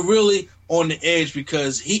you're really on the edge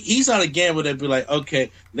because he's not a gambler that be like,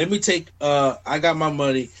 okay, let me take I got my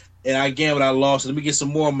money and I gambled, I lost, let me get some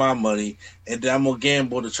more of my money and then I'm gonna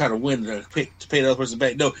gamble to try to win to pay the other person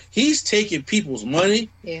back. No, he's taking people's money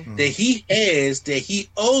that he has that he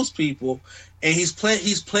owes people, and he's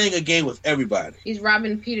playing a game with everybody. He's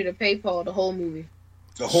robbing Peter to pay Paul the whole movie.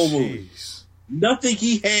 The whole movie. Nothing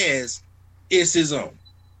he has is his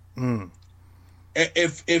own.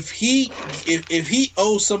 If he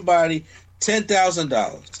owes somebody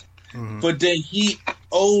 $10,000, but then he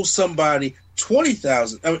owes somebody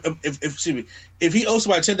 $20,000. If he owes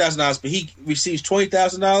somebody $10,000, but he receives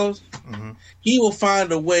 $20,000, he will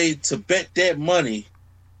find a way to bet that money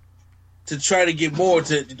to try to get more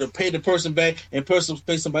to pay the person back, and person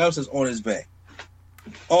pay somebody else that's on his back.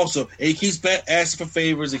 Also, and he keeps asking for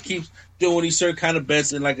favors and keeps doing these certain kind of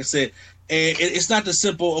bets, and like I said. And it's not the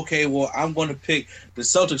simple, okay, well, I'm going to pick the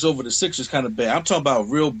Celtics over the Sixers kind of bet. I'm talking about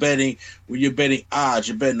real betting where you're betting odds,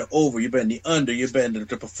 you're betting the over, you're betting the under, you're betting the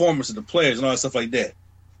performance of the players and all that stuff like that.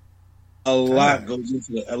 A lot goes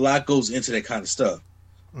into that kind of stuff.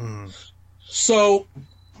 So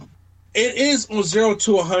it is on 0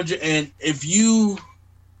 to 100, and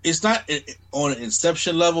it's not on an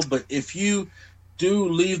Inception level, but if you do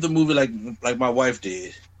leave the movie like my wife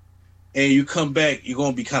did, and you come back, you're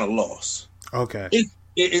gonna be kind of lost. Okay.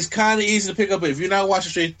 It's kind of easy to pick up if you're not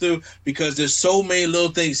watching straight through because there's so many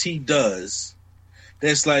little things he does.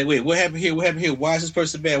 That's like, wait, what happened here? What happened here? Why is this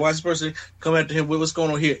person bad? Why is this person coming after him? What's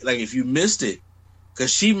going on here? Like, if you missed it,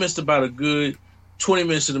 because she missed about a good 20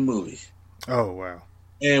 minutes of the movie. Oh, wow.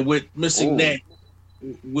 And with missing that,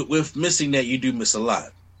 with missing that, you do miss a lot.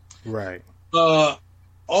 Right. And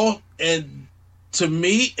to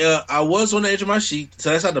me, I was on the edge of my seat, so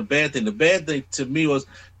that's not the bad thing. The bad thing to me was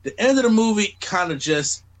the end of the movie kind of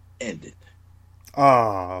just ended.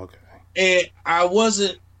 Oh, okay. And I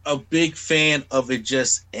wasn't a big fan of it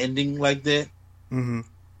just ending like that. Mm-hmm.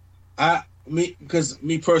 Because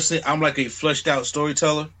me personally, I'm like a fleshed out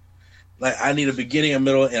storyteller. Like, I need a beginning, a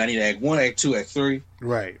middle, and I need Act 1, Act 2, Act 3.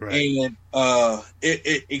 Right. And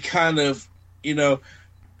it kind of, it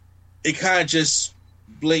kind of just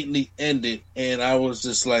blatantly ended, and I was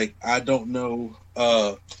just like, I don't know,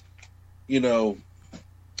 how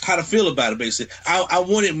to feel about it. Basically, I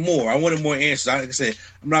wanted more. I wanted more answers. Like I said,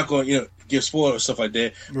 I'm not going to give spoilers or stuff like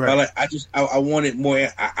that. Right. But I wanted more.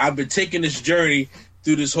 I've been taking this journey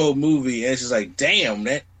through this whole movie, and it's just like, damn,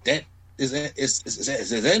 that is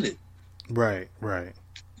it's ended. Right.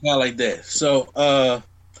 Not like that. So,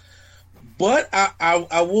 but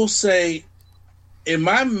I will say, am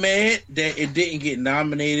I mad that it didn't get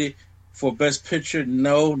nominated for Best Picture?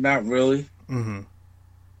 No, not really. Mm-hmm.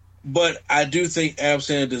 But I do think Adam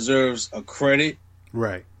Sandler deserves a credit.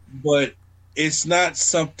 Right. But it's not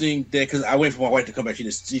something that, because I wait for my wife to come back. She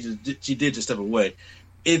did just step away.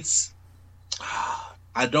 It's,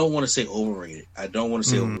 I don't want to say overrated.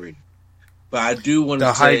 Overrated. But I do want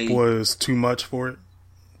to say the hype was too much for it.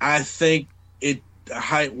 I think the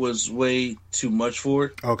hype was way too much for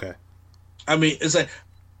it. Okay. I mean, it's like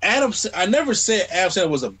I never said Adam Sandler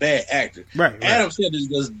was a bad actor. Right. Adam Sandler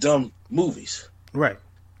does dumb movies. Right.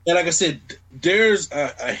 And like I said, there's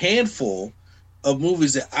a handful of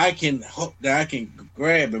movies that I can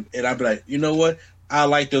grab and I'd be like, you know what? I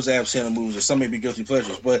like those Adam Sandler movies, or some may be guilty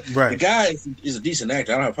pleasures. But the guy is a decent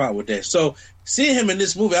actor. I don't have a problem with that. So seeing him in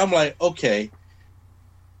this movie, I'm like, okay.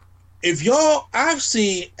 I've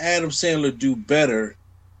seen Adam Sandler do better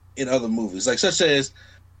in other movies, like such as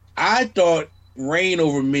I thought Reign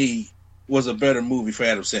Over Me was a better movie for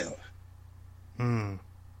Adam Sandler. And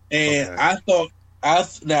I thought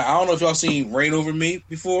now I don't know if y'all seen Reign Over Me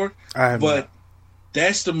before, but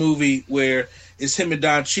that's the movie where it's him and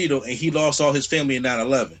Don Cheadle, and he lost all his family in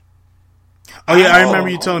 9/11. Oh yeah, I remember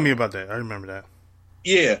you telling me about that. I remember that.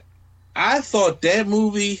 Yeah, I thought that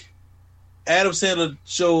movie, Adam Sandler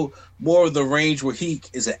showed more of the range where he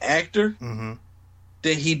is an actor than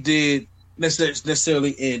he did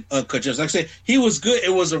necessarily in Uncut Gems. Like I said, he was good.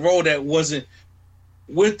 It was a role that wasn't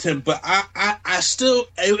with him, but I still,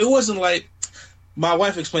 it wasn't like, my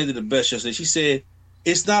wife explained it the best yesterday. She said,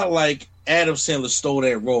 it's not like Adam Sandler stole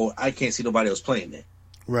that role. I can't see nobody else playing that.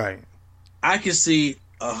 Right. I can see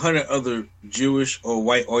 100 other Jewish or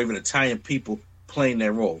white or even Italian people playing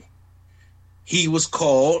that role. He was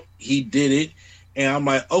called, he did it, and I'm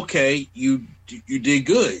like, okay, you did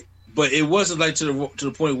good. But it wasn't like to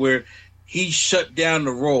the point where he shut down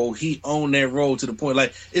the role. He owned that role to the point,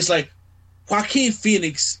 like, it's like Joaquin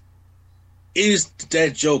Phoenix is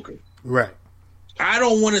that Joker. Right. I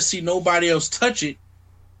don't want to see nobody else touch it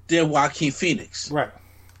than Joaquin Phoenix. Right.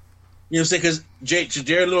 You know what I'm saying? Because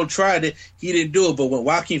Jared Leto tried it, he didn't do it. But when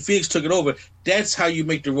Joaquin Phoenix took it over, that's how you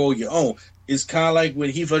make the role your own. It's kind of like when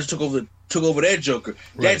Heath Ledger took over that Joker.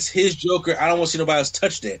 Right. That's his Joker. I don't want to see nobody else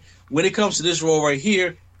touch that. When it comes to this role right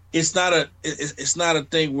here, it's not a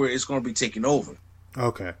thing where it's going to be taken over.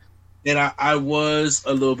 Okay. And I was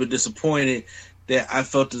a little bit disappointed that I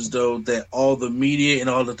felt as though that all the media and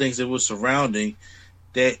all the things that were surrounding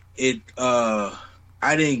that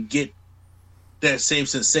I didn't get that same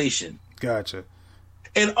sensation. Gotcha.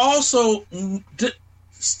 And also,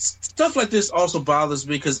 stuff like this also bothers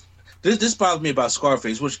me because this bothers me about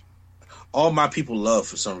Scarface, which all my people love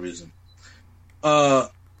for some reason. I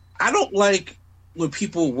don't like when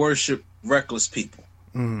people worship reckless people.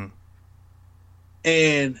 Mm-hmm.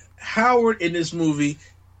 And Howard in this movie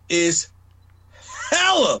is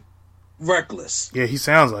hella reckless. Yeah, he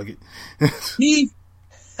sounds like it. He's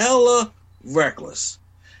hella reckless.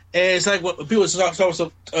 And it's like when people talk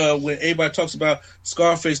when everybody talks about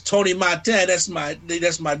Scarface, Tony Montana, that's my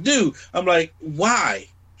dude. I'm like, why?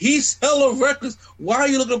 He's hella reckless. Why are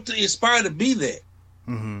you looking up to inspire to be that?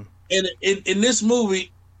 Mm-hmm. And in this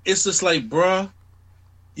movie, it's just like, bruh,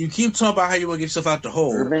 you keep talking about how you want to get yourself out the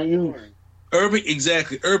hole. Urban youth. Urban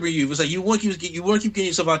youth. It's like you want to keep getting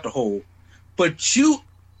yourself out the hole, but you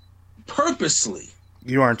purposely.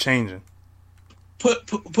 You aren't changing.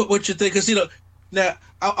 Put what you think, because now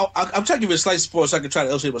I'm trying to give you a slight spoiler so I can try to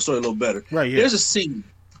illustrate my story a little better. Right. Yeah. There's a scene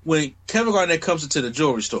when Kevin Garnett comes into the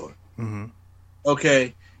jewelry store. Mm-hmm.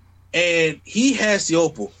 Okay, and he has the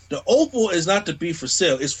opal. The opal is not to be for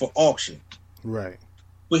sale; it's for auction. Right.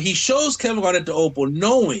 But he shows Kevin Garnett the opal,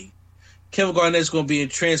 knowing Kevin Garnett's going to be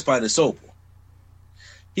entranced by this opal.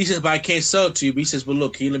 He says, "But I can't sell it to you." But he says, "But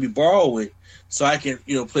look, can you let me borrow it so I can,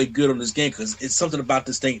 play good on this game? Because it's something about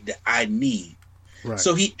this thing that I need." Right.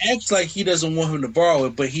 So he acts like he doesn't want him to borrow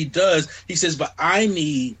it, but he does. He says, "But I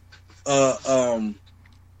need, kind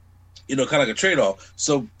of like a trade-off."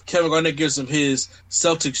 So Kevin Garnett gives him his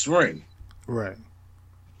Celtics ring. Right.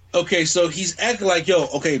 Okay, so he's acting like, "Yo,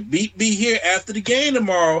 okay, meet me here after the game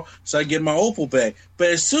tomorrow so I get my opal back." But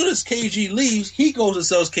as soon as KG leaves, he goes and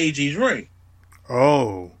sells KG's ring.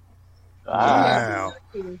 Oh. Wow.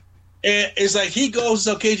 And it's like he goes to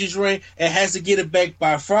sell KG's ring and has to get it back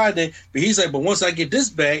by Friday. But he's like, "But once I get this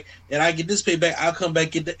back and I get this pay back, I'll come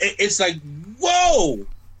back and get the." It's like, whoa!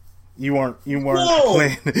 You weren't Whoa.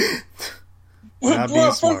 playing. Not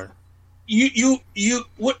being smart. You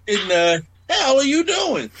what in the hell are you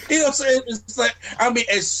doing? You know what I'm saying? It's like, I mean,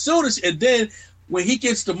 as soon as, and then when he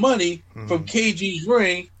gets the money from KG's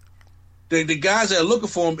ring, the guys that are looking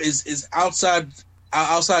for him is outside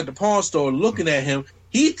the pawn store looking at him.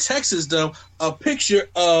 He texts them a picture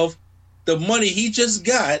of the money he just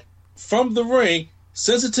got from the ring,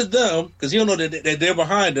 sends it to them because he don't know that they're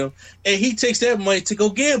behind him, and he takes that money to go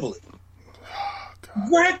gamble it.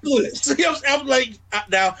 Reckless. I'm like,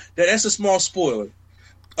 now that's a small spoiler.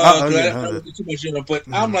 I don't get too much in it, but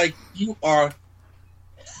I'm like, you are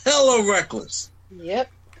hella reckless.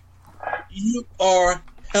 Yep. You are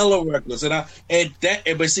hella reckless, but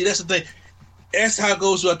see, that's the thing. That's how it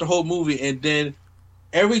goes throughout the whole movie, and then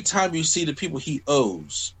every time you see the people he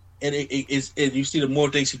owes, and and you see the more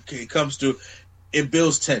things he comes through, it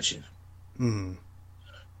builds tension. Mm-hmm.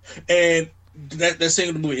 And that scene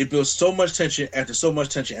in the movie, it builds so much tension after so much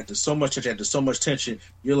tension after so much tension after so much tension.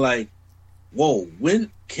 You're like, whoa,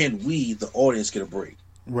 when can we, the audience, get a break?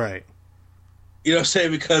 Right. You know what I'm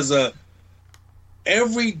saying? Because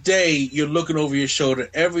every day you're looking over your shoulder.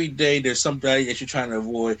 Every day there's somebody that you're trying to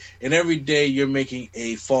avoid. And every day you're making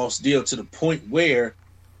a false deal to the point where,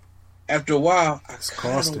 after a while, I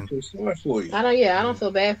kind of don't feel sorry for you. I don't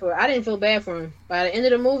feel bad for him. I didn't feel bad for him. By the end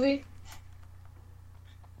of the movie,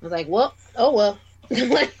 I was like, well, oh well.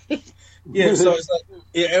 Yeah, so it's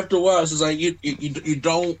like, after a while, it's just like you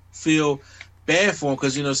don't feel bad for him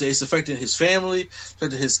because it's affecting his family, it's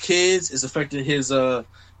affecting his kids, it's affecting his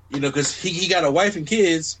because he got a wife and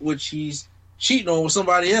kids, which he's cheating on with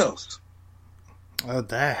somebody else. Oh,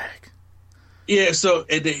 dag. Yeah, so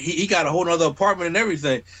and he got a whole other apartment and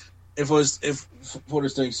everything, for this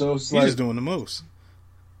thing. So it's he's just doing the most.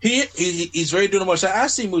 He's very doing the most. I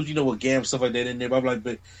see movies, with gam stuff like that in there. But I'm like,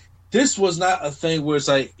 but this was not a thing where it's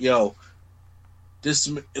like, yo,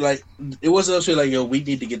 this like it wasn't actually like, yo, we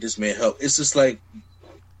need to get this man help. It's just like,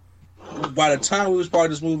 by the time we was part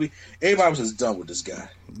of this movie, everybody was just done with this guy.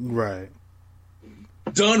 Right.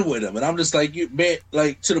 Done with him. And I'm just like, man,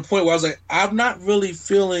 like to the point where I was like, I'm not really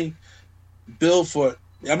feeling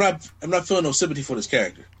I'm not feeling no sympathy for this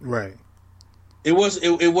character. Right. It was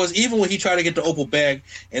even when he tried to get the opal back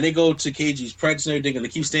and they go to KG's practice and everything, and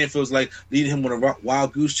Lakeith Stanfield's like leading him on a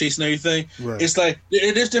wild goose chase and everything. Right. It's like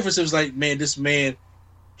there's difference. It was like, man, this man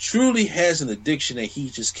truly has an addiction that he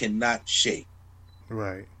just cannot shake.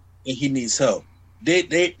 Right. And he needs help.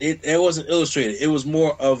 It wasn't illustrated. It was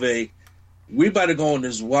more of a, we about to go on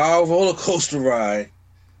this wild roller coaster ride,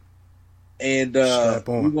 and we're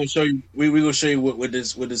gonna show you. We're gonna show you what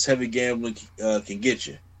this heavy gambling can get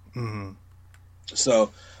you. Mm-hmm.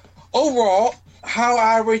 So overall, how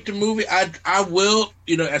I rate the movie, I will,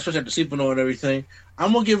 especially after sleeping on everything,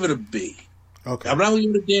 I'm gonna give it a B. Okay. I'm not gonna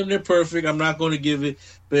give it a damn near perfect. I'm not gonna give it,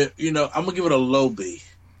 but I'm gonna give it a low B.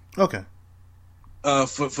 Okay.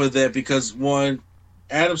 For that, because one,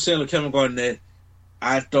 Adam Sandler, Kevin Garnett,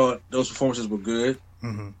 I thought those performances were good.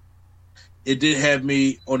 Mm-hmm. It did have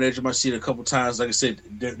me on the edge of my seat a couple times. Like I said,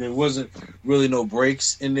 there wasn't really no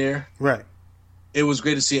breaks in there. Right. It was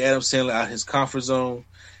great to see Adam Sandler out his comfort zone,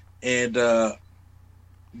 and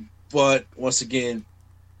but once again,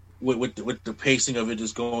 with the pacing of it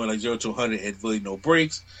just going like 0 to 100 and really no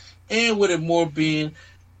breaks, and with it more being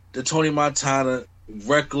the Tony Montana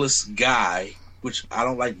reckless guy, which I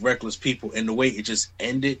don't like reckless people, and the way it just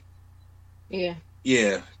ended. Yeah.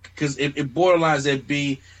 Yeah, because it borderlines that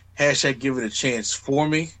B # give it a chance for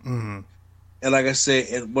me. Mm-hmm. And like I said,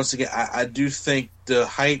 and once again, I do think the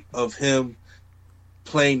height of him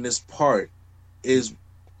playing this part is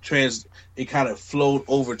it kind of flowed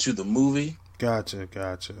over to the movie. Gotcha.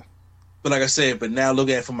 But like I said, but now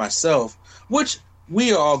looking at it for myself, which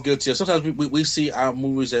we are all guilty of. Sometimes we see our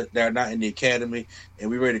movies that are not in the Academy, and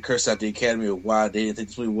we ready to curse out the Academy of why they didn't think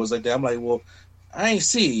this movie was like that. I'm like, well, I ain't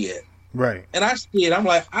see it yet. Right. And I see it. I'm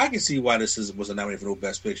like, I can see why this was nominated for the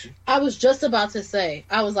Best Picture. I was just about to say,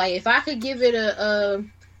 I was like, if I could give it a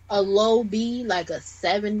low B, like a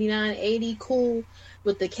 79, 80, cool,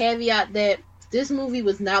 with the caveat that this movie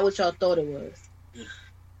was not what y'all thought it was.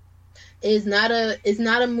 It's not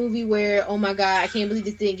a movie where, oh my God, I can't believe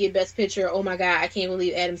this didn't get Best Picture. Oh my God, I can't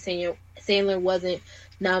believe Adam Sandler wasn't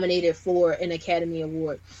nominated for an Academy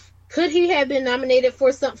Award. Could he have been nominated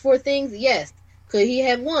for things? Yes. Could he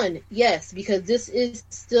have won? Yes, because this is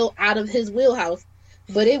still out of his wheelhouse.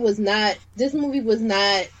 But it was not. This movie was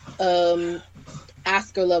not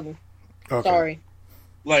Oscar level. Okay. Sorry.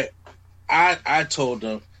 Like I told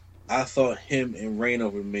them, I thought him in Reign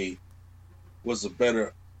Over Me was a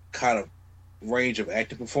better kind of range of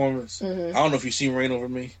acting performance. Mm-hmm. I don't know if you've seen Reign Over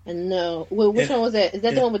Me. No. Well, which one was that? Is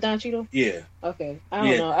that the one with Don Cheadle? Yeah. Okay. I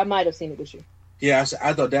don't know. I might have seen it with you. Yeah,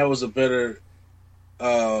 I thought that was a better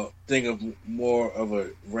thing of more of a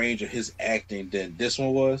range of his acting than this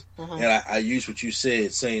one was. Uh-huh. And I used what you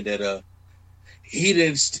said, saying that he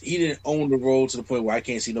didn't own the role to the point where I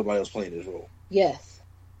can't see nobody else playing this role. Yes.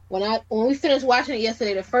 When we finished watching it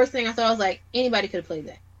yesterday, the first thing I thought, I was like, anybody could have played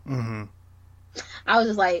that. Mm-hmm. I was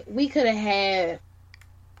just like, we could have had.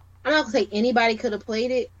 I'm not gonna say anybody could have played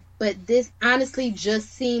it, but this honestly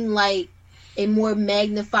just seemed like a more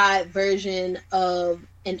magnified version of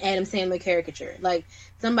an Adam Sandler caricature, like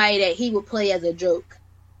somebody that he would play as a joke.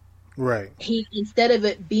 Right. He, instead of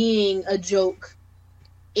it being a joke,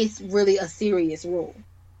 it's really a serious role.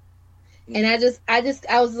 And I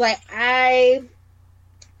was like, I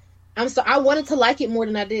wanted to like it more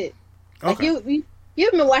than I did. Okay. Like you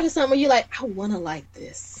ever been watching something where you're like, I want to like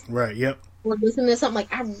this. Right. Yep. Or listening to something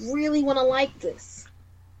like, I really want to like this.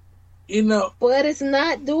 You know, but it's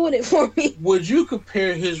not doing it for me. Would you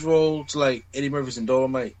compare his role to like Eddie Murphy's in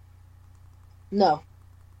Dolomite? No.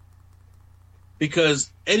 Because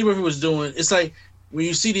Eddie Murphy was doing, it's like when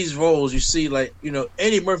you see these roles, you see like, you know,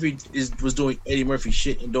 Eddie Murphy was doing Eddie Murphy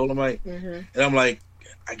shit in Dolomite. Mm-hmm. And I'm like,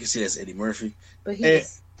 I can see that's Eddie Murphy. But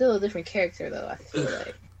he's still a different character though, I feel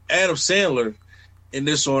like. Adam Sandler in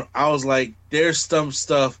this one, I was like, there's some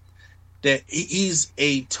stuff that he's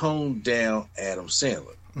a toned down Adam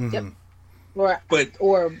Sandler. Mm-hmm. Yep.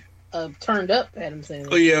 Or turned up Adam Sandler.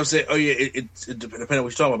 Oh yeah, I'm saying. Oh yeah, it depends on what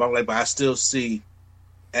you're talking about. I'm like, but I still see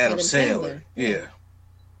Adam Sandler. Yeah.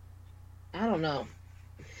 I don't know.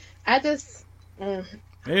 I just.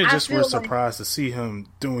 They just were surprised to see him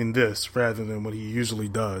doing this rather than what he usually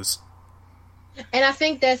does. And I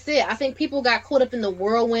think that's it. I think people got caught up in the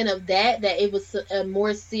whirlwind of that it was a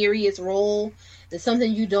more serious role. It's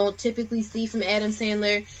something you don't typically see from Adam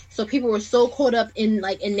Sandler. So people were so caught up in,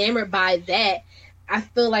 like, enamored by that. I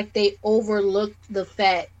feel like they overlooked the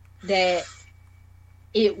fact that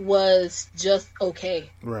it was just okay.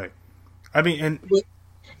 Right. I mean, and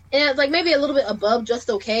it's like maybe a little bit above just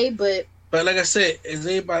okay, but like I said, if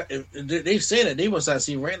they say that they must not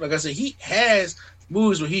see Rand. Like I said, he has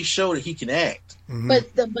movies where he showed that he can act. Mm-hmm.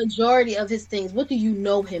 But the majority of his things, what do you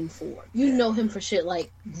know him for? You know him for shit like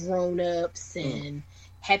Grown Ups and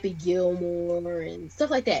Happy Gilmore and stuff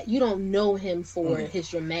like that. You don't know him for his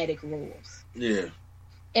dramatic roles. Yeah.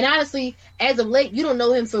 And honestly, as of late, you don't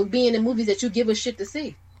know him for being in movies that you give a shit to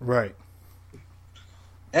see. Right.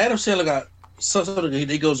 Adam Sandler got something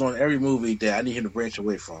that goes on every movie that I need him to branch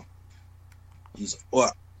away from.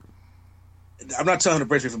 I'm not telling him to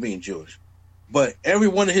branch away from being Jewish. But every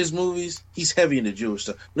one of his movies, he's heavy into Jewish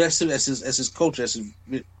stuff. But that's his culture, that's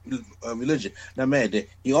his religion. Not mad that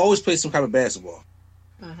he always plays some kind of basketball.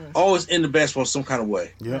 Uh-huh. Always in the basketball some kind of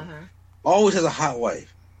way. Yeah. Uh-huh. Always has a hot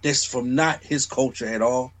wife that's from not his culture at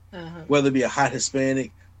all. Uh-huh. Whether it be a hot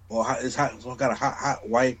Hispanic or some kind of hot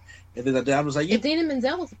wife. And then I was like, yeah. Idina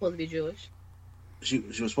Menzel was supposed to be Jewish. She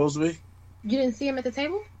was supposed to be? You didn't see him at the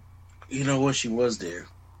table? You know what? She was there.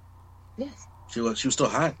 Yes. She was still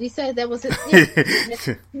hot. He said that was his.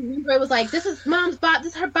 It was like, this is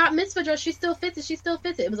her bat mitzvah dress. She still fits it. She still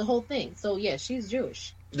fits it. It was a whole thing. So yeah, she's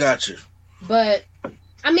Jewish. Gotcha. But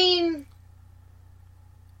I mean,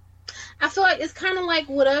 I feel like it's kind of like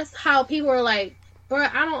with us, how people are like, bro,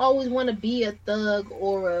 I don't always want to be a thug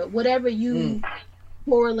or whatever you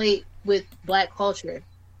correlate with black culture.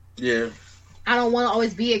 Yeah. I don't want to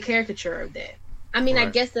always be a caricature of that. I mean, Right.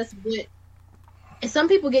 I guess that's what. And some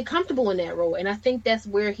people get comfortable in that role, and I think that's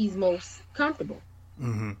where he's most comfortable.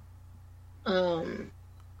 Mm-hmm.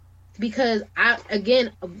 Because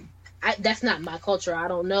that's not my culture. I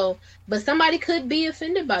don't know, but somebody could be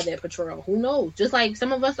offended by that portrayal. Who knows? Just like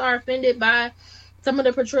some of us are offended by some of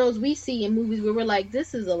the portrayals we see in movies where we're like,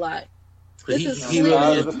 this is a lot. This is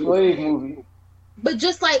a slave movie. But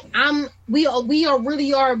just like we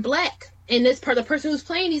really are black, and the person who's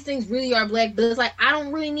playing these things really are black. But it's like, I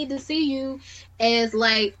don't really need to see you as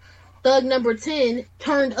like Thug Number 10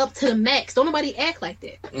 turned up to the max. Don't nobody act like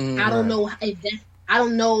that. I don't know I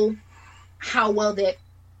don't know how well that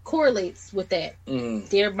correlates with that.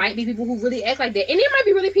 There might be people who really act like that, and there might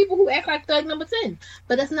be really people who act like Thug Number 10.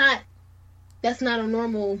 But that's not a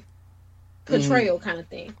normal portrayal kind of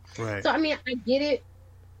thing. Right. So I mean, I get it.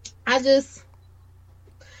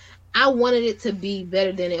 I wanted it to be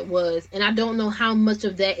better than it was, and I don't know how much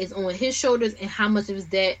of that is on his shoulders and how much of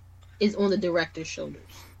that is on the director's shoulders.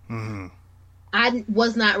 Mm-hmm. I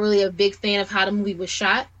was not really a big fan of how the movie was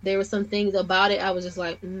shot. There were some things about it I was just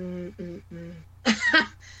like,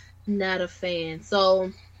 not a fan.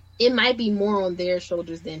 So it might be more on their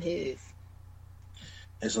shoulders than his.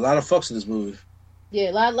 There's a lot of fucks in this movie.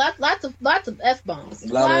 Yeah, lots of F-bombs.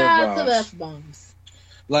 Lots of F-bombs.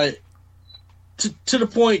 Like, to the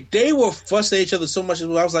point, they were fussing at each other so much. I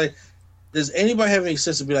was like, does anybody have any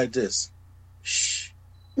sense to be like this? Shh.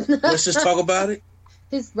 Let's just talk about it.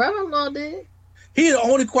 His brother-in-law did. He the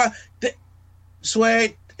only quiet.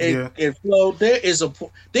 Swag and Flo, they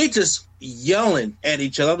just yelling at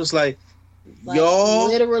each other. I'm just like y'all.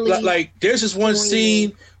 Literally. Like, there's this one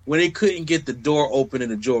scene when they couldn't get the door open in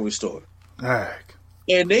the jewelry store. Heck.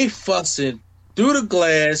 And they fussing through the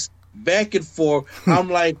glass, back and forth. I'm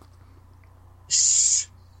like,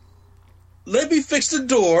 let me fix the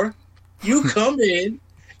door. You come in.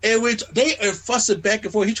 And they are fussing back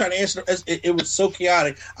and forth. He trying to answer. It was so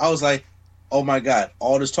chaotic. I was like, oh my God,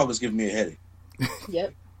 all this talk is giving me a headache.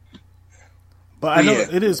 Yep. But I know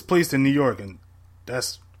it is placed in New York, and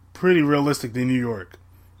that's pretty realistic to New York.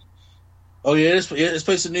 Oh yeah, it's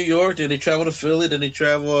placed in New York. Then they travel to Philly. Then they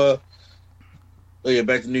travel.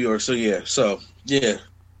 Back to New York. So yeah.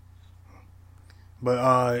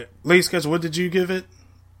 But Late Sketch, what did you give it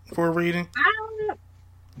for a rating?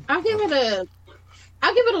 I'll give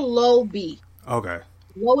it a low B. Okay.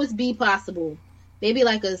 Lowest B possible. Maybe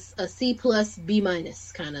like a C plus B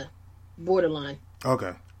minus kind of borderline.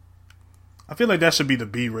 Okay. I feel like that should be the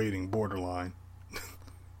B rating, borderline.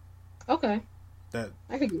 Okay. I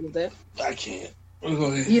can agree with that. I can't.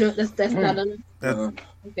 You don't. That's not enough.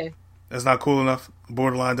 Okay. That's not cool enough.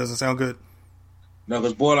 Borderline doesn't sound good. No,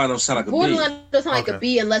 because borderline don't sound like a borderline B. Doesn't sound like a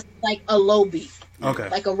B unless it's like a low B. Okay.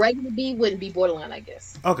 Like a regular B wouldn't be borderline, I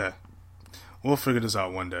guess. Okay. We'll figure this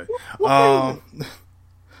out one day. I'm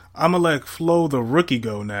going to let Flo the Rookie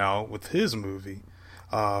go now with his movie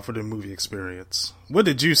for the movie experience. What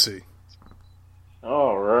did you see?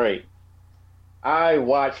 All right. I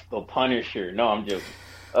watched The Punisher. No, I'm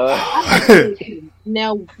joking.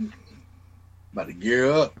 Now, about to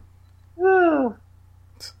gear up. No,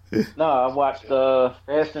 I watched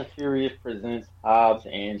Fast and Furious Presents Hobbs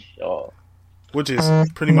and Shaw. Which is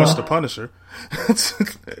pretty much The Punisher.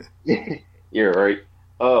 You're right.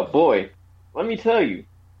 Boy, let me tell you.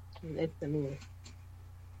 That's the movie.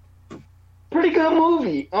 Pretty good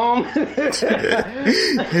movie. I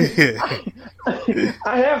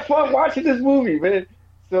have fun watching this movie, man.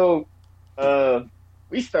 So,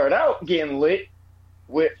 we start out getting lit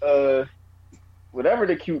with whatever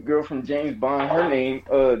the cute girl from James Bond, her name,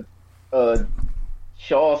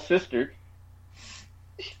 Shaw's sister.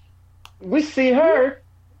 We see her,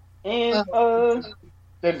 and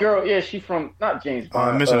the girl, she's from not James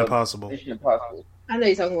Bond, Mission Impossible. Mission Impossible. I know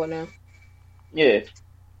you're talking about now. Yeah,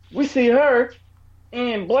 we see her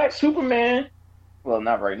and Black Superman. Well,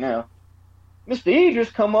 not right now. Mr.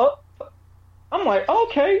 Idris come up. I'm like,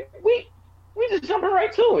 okay, we just jumping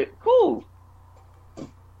right to it. Cool.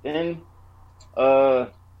 Then,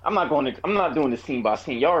 I'm not doing the scene by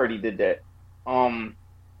scene. Y'all already did that.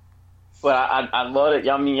 But I love it.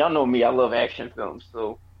 Y'all know me. I love action films,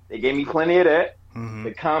 so they gave me plenty of that. Mm-hmm.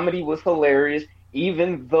 The comedy was hilarious,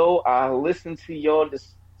 even though I listened to y'all just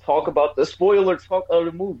talk about the spoiler talk of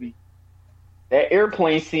the movie. That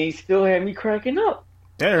airplane scene still had me cracking up.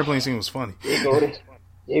 That airplane scene was funny.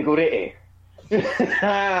 There go the air.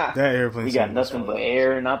 That airplane we scene got nothing but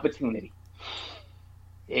air and opportunity.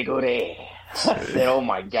 There go the air. I said, oh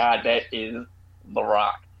my God, that is The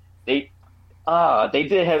Rock. They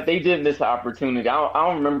did miss an opportunity. I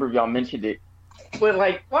don't remember if y'all mentioned it, but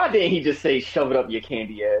like, why didn't he just say "shove it up your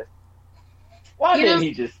candy ass"? Why didn't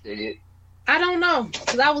he just say it? I don't know,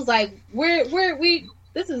 because I was like,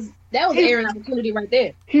 that was air and opportunity right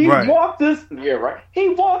there. He walked us. Yeah, right. He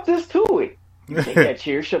walked us to it. You take that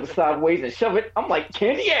chair, shove it sideways, and shove it. I'm like,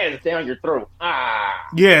 candy ass down your throat.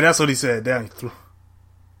 Yeah, that's what he said. Down your throat.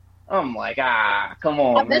 I'm like, come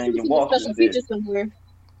on, man. You walk special feature somewhere.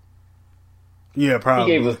 Yeah,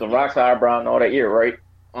 probably. He gave us the Rock's eyebrow and all that year, right?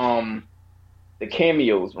 The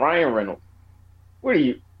cameos, Ryan Reynolds. What are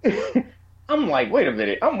you? I'm like, wait a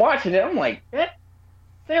minute. I'm watching it. I'm like, that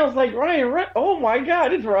sounds like Ryan Reynolds. Oh my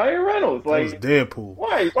God, it's Ryan Reynolds. Like, that was Deadpool.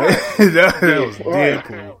 Why? that was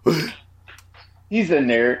Deadpool. He's in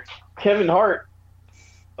there. Kevin Hart.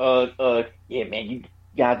 Yeah, man, you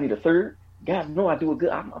guys need a third. Guys know I do a good.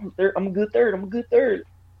 I'm third. I'm a good third. I'm a good third.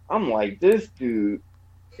 I'm like, this dude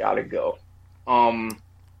gotta go.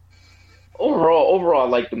 Overall, I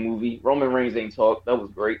like the movie. Roman Reigns ain't talk. That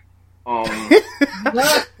was great. The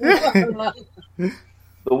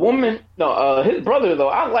woman, his brother though.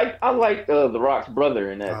 I like The Rock's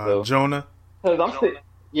brother in that though. Jonah. Cause I'm sitting,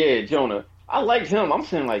 Jonah. I liked him. I'm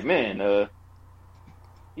saying like, man,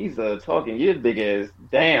 he's talking his big ass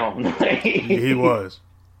down. He was.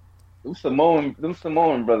 Them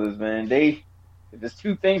Samoan brothers, man. There's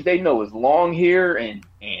two things they know is long hair and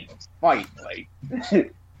fight. Like.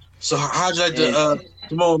 So how'd you like the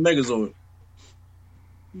Samoan Megazord?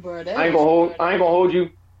 Bro, I ain't gonna hold you.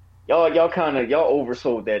 Y'all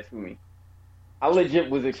oversold that to me. I legit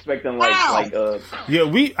was expecting I don't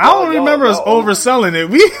remember us overselling it.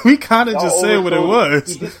 We kind of just said what it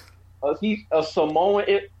was. He's a Samoan.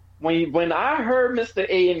 When I heard Mr.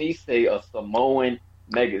 A&E say a Samoan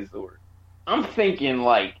Megazord, I'm thinking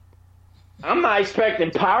like, I'm not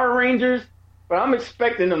expecting Power Rangers, but I'm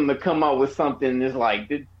expecting them to come out with something that's like,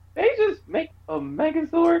 did they just make a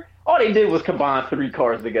Megazord? All they did was combine 3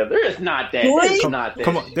 cars together. It's not that. Really? It's not that.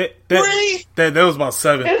 Come on, that was about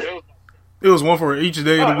 7. It was one for each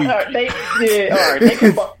day of the week. All right.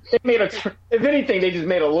 They made if anything, they just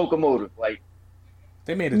made a locomotive. Like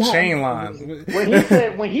they made a chain line. When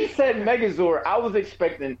he said Megazord, I was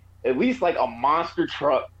expecting at least like a monster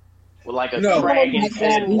truck with like a dragon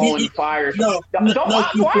head blowing fire. Oh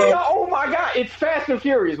my God! It's Fast and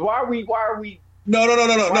Furious. Why are we? No.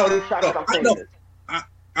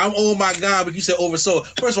 I'm oh my God, but you said oversold.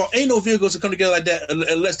 First of all, ain't no vehicles that come together like that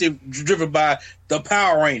unless they're driven by the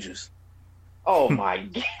Power Rangers. Oh my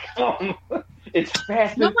God. It's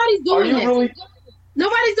fast. Nobody's doing that.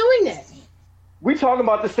 Nobody's doing that. We talking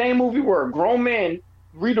about the same movie where a grown man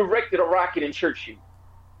redirected a rocket in church shoot.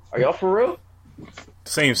 Are y'all for real?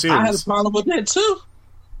 Same series. I had a problem with that too.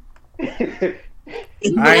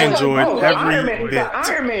 I enjoyed every bit.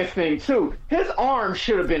 Iron Man thing too. His arm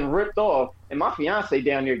should have been ripped off, and my fiance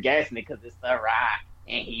down there gassing it because it's The Rock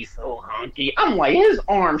and he's so hunky. I'm like, his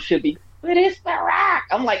arm should be, but it's The Rock.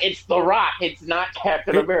 I'm like, it's The Rock. It's not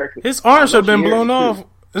Captain America. His arm should have been blown off.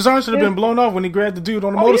 His arm should have been blown off when he grabbed the dude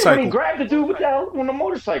on the motorcycle. Yeah, when he grabbed the dude on the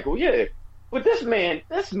motorcycle, yeah. But this man,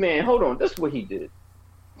 hold on, this is what he did.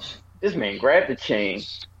 This man grabbed the chain,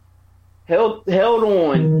 held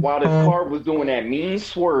on while the car was doing that mean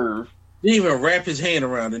swerve. Didn't even wrap his hand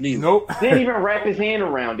around it either. Nope. Didn't even wrap his hand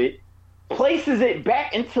around it. Places it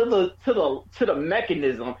back into the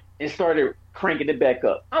mechanism and started cranking it back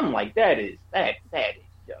up. I'm like, that is just.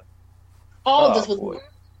 All this was.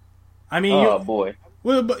 I mean, boy.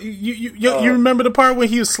 Well, but you remember the part where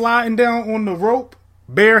he was sliding down on the rope,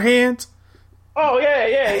 bare hands? Oh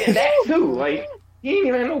yeah, that too. Like he didn't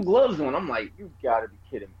even have no gloves on. I'm like, you gotta be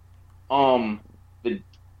kidding me.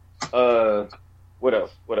 What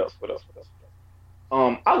else?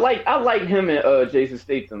 I like him and Jason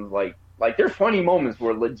Statham. Like their funny moments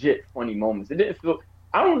were legit funny moments. It didn't feel.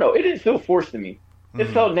 I don't know. It didn't feel forced to me. It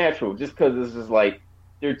felt natural, just because it's just like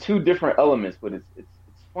they're two different elements, but it's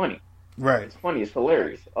funny. Right. It's funny. It's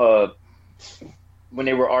hilarious. When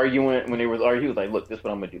they were arguing, he was like, "Look, this is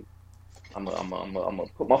what I'm gonna do. I'm gonna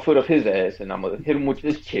put my foot up his ass, and I'm gonna hit him with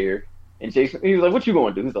this chair." And Jason, he was like, "What you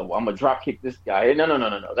gonna do?" He's like, well, "I'm gonna drop kick this guy." No.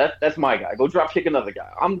 That's my guy. Go drop kick another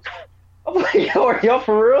guy. I'm like, "Yo, are y'all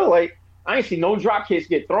for real?" Like, I ain't seen no drop kicks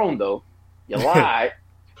get thrown though. You lied.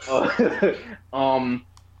 The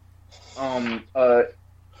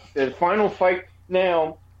final fight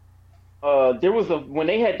now. There was when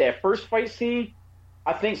they had that first fight scene.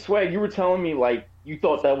 I think Swag, you were telling me like you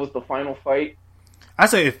thought that was the final fight. I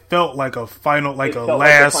say it felt like a final, like a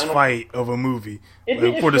last fight of a movie.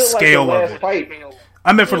 For the scale of it. Fight.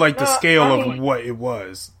 I meant for like the scale of what it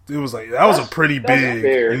was. It was like that was a pretty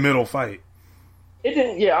big middle fight. It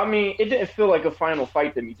didn't. Yeah, I mean, it didn't feel like a final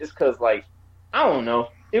fight to me, just because like I don't know.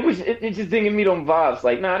 It just didn't give me them vibes.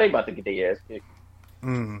 Like, nah, they about to get their ass kicked.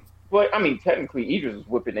 But I mean, technically, Idris was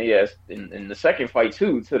whipping their ass in the second fight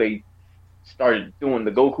too, until they started doing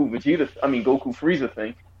the Goku Frieza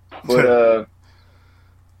thing. But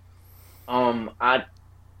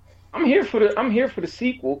I'm here for the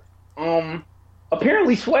sequel.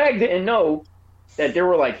 Apparently Swag didn't know that there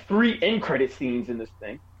were like 3 end credit scenes in this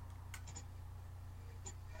thing.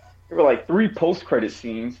 There were like 3 post credit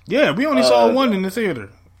scenes. Yeah, we only saw one in the theater.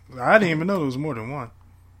 I didn't even know there was more than one.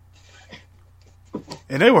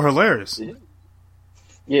 And they were hilarious.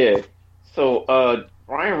 Yeah. So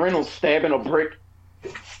Ryan Reynolds stabbing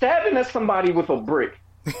at somebody with a brick.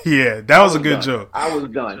 Yeah, that was a good joke. I was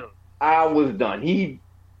done. He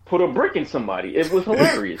put a brick in somebody. It was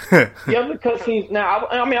hilarious. The other cutscenes. Now,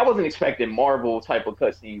 I mean, I wasn't expecting Marvel type of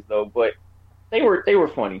cutscenes though, but they were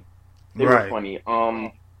funny. They were funny.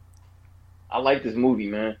 I like this movie,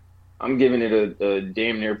 man. I'm giving it a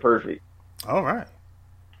damn near perfect. All right.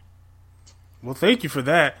 Well, thank you for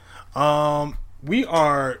that. We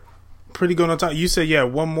are pretty good on time. You said,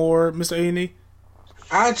 one more, Mr. A&E?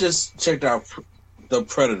 I just checked out The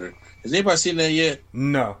Predator. Has anybody seen that yet?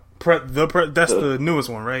 No. That's the newest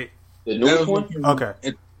one, right? The newest one? Okay.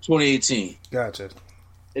 In 2018. Gotcha.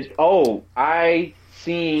 I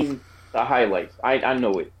seen the highlights. I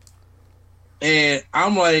know it. And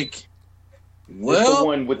I'm like, well, it's the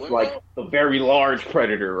one with like the very large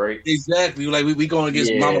predator, right? Exactly. Like we going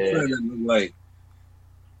against Mama Predator, like,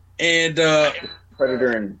 and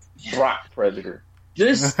Predator and Brock Predator.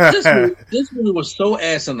 This movie was so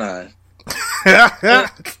asinine,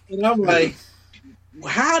 and I'm like,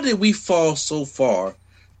 how did we fall so far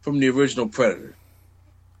from the original Predator?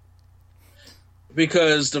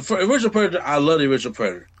 Because the original Predator, I love the original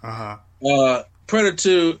Predator. Predator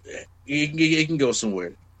 2, it can go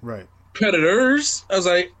somewhere. Right. Predators, I was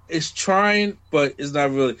like, it's trying, but it's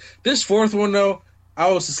not really. This fourth one, though,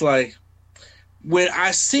 I was just like, when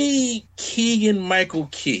I see Keegan-Michael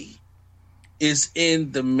Key is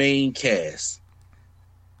in the main cast,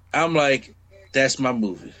 I'm like, that's my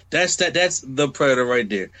movie. That's the Predator right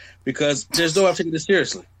there. Because there's no way I'm taking this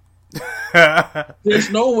seriously.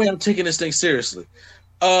 There's no way I'm taking this thing seriously.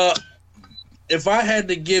 If I had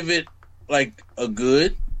to give it like a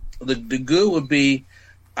good, the good would be,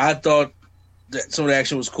 I thought that some of the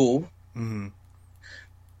action was cool. Mm-hmm.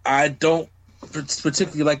 I don't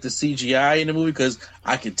particularly like the CGI in the movie because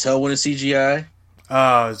I can tell when it's CGI.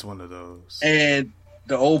 It's one of those. And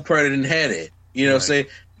the old Predator didn't have it. You know what I'm saying?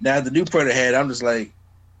 Now the new Predator had it. I'm just like,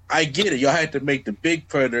 I get it. Y'all had to make the big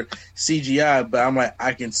Predator CGI, but I'm like,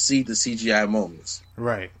 I can see the CGI moments.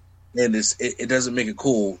 Right. And it doesn't make it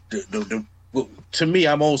cool. To me,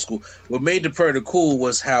 I'm old school. What made the Predator cool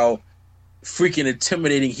was how freaking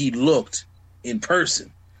intimidating he looked in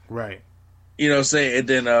person. Right. You know what I'm saying? And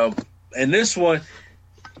then and this one,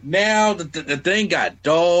 now the thing got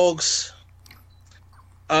dogs.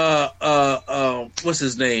 What's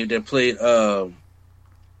his name that played N'Jobu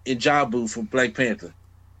from Black Panther?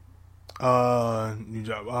 New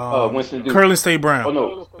job. Winston Curly State Brown.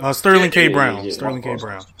 Oh no. Sterling K. Brown. Sterling K.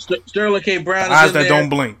 Brown. Sterling K. Brown. The eyes that don't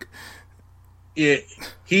blink. Yeah,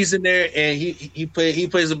 he's in there, and he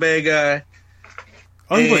plays a bad guy.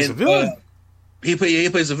 Oh, he plays a villain. He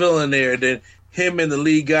plays a villain there. And then him and the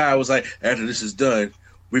lead guy was like, after this is done,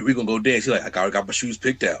 we're gonna go dance. He's like, I got my shoes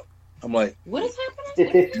picked out. I'm like, what is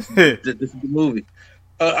happening? This is the movie.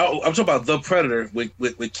 I'm talking about The Predator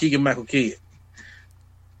with Keegan-Michael Key.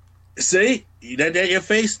 See that your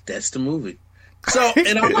face? That's the movie. So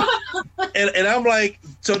and I'm like,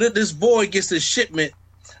 so this boy gets this shipment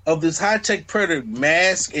of this high-tech Predator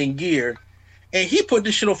mask and gear, and he put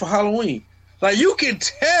this shit on for Halloween. Like, you can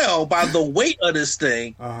tell by the weight of this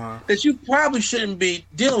thing that you probably shouldn't be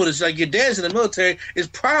dealing with this. Like, your dad's in the military, it's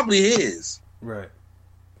probably his. Right.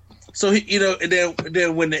 So, he, and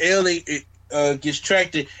then when the alien gets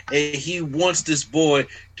tracked, and he wants this boy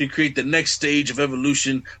to create the next stage of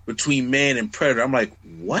evolution between man and predator. I'm like,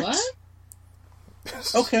 what?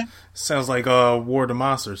 Okay. Sounds like War of the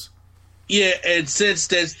Monsters. Yeah, and since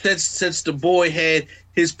the boy had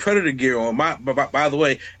his predator gear on, by the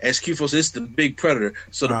way, as Q4 says, it's the big predator.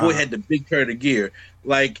 So the boy had the big predator gear.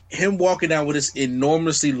 Like, him walking down with this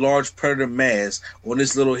enormously large predator mask on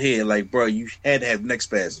this little head, like, bro, you had to have neck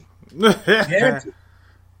spasm. But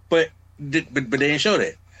they didn't show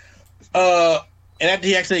that. And after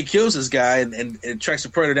he accidentally kills this guy and tracks the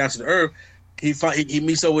predator down to the earth, he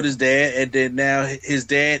meets up with his dad, and then now his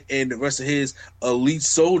dad and the rest of his elite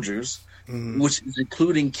soldiers, which is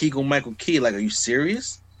including Keegan-Michael Key. Like, are you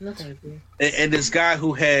serious? No, thank you. And this guy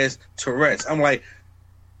who has Tourette's. I'm like,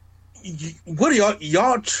 what are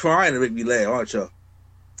y'all trying to make me laugh, aren't y'all?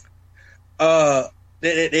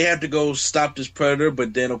 They have to go stop this predator,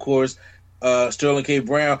 but then of course, Sterling K.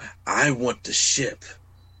 Brown, I want the ship.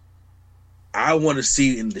 I want to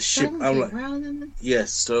see in the ship. I'm like, Brown in this?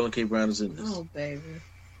 yes, Sterling K. Brown is in this. Oh, baby.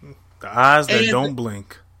 The eyes that don't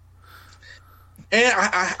blink. And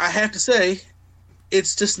I have to say,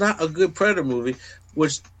 it's just not a good Predator movie,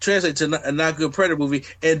 which translates to a not good Predator movie.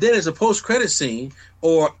 And then there's a post-credit scene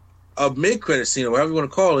or a mid-credit scene, or whatever you want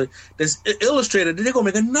to call it, that's illustrated that they're going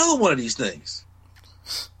to make another one of these things.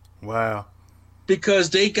 Wow. Because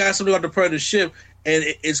they got something on the Predator ship, and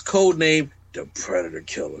it's codenamed the Predator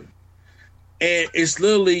Killer. And it's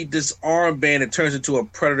literally this armband that turns into a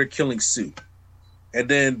Predator killing suit. And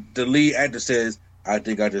then the lead actor says, I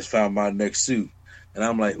think I just found my next suit. And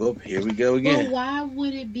I'm like, well, here we go again. Well, why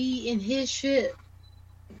would it be in his ship?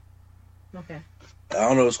 Okay. I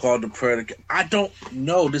don't know. It's called the Predator. I don't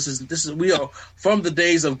know. This is. We are from the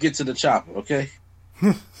days of Get to the Chopper. Okay.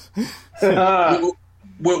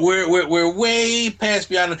 we're way past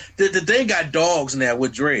beyond. They got dogs now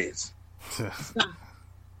with dreads.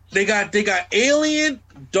 They got alien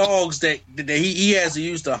dogs that he has to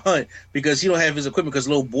use to hunt because he don't have his equipment because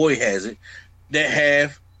little boy has it that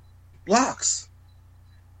have locks.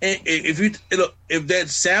 And if that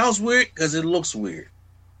sounds weird because it looks weird.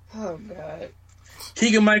 Oh God.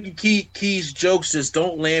 Keegan-Michael Key's jokes just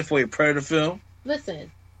don't land for a Predator film. Listen,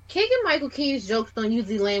 Keegan-Michael Key's jokes don't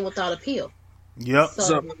usually land without appeal. Yep.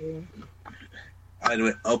 So I do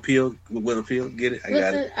it. Appeal with appeal. Get it? I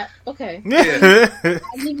got it. Okay. Yeah. I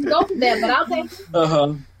didn't even go for that, but I'll take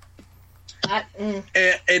it.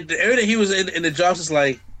 And everything he was in the jobs is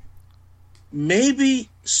like, maybe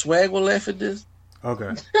Swag will laugh at this.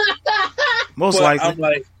 Okay. Most but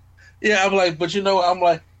likely. I'm like, but you know, I'm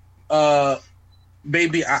like,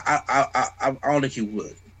 maybe I don't think he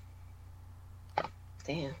would.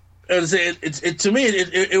 Damn. It to me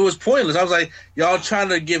it was pointless. I was like, y'all trying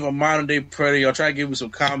to give a modern day Predator, y'all trying to give me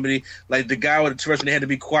some comedy. Like the guy with the terrestrial, they had to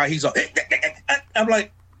be quiet. He's all, I'm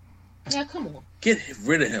like, yeah, come on, get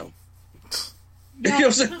rid of him. Yeah, you know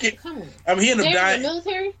what I'm saying? Come on. I mean, he ended up dying. In the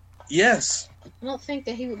military? Yes. I don't think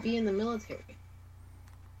that he would be in the military.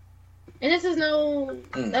 And this is no.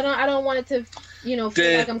 I don't want it to,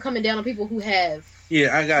 feel like I'm coming down on people who have.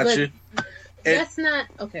 Yeah, I got you. That's not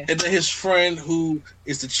okay. And then his friend, who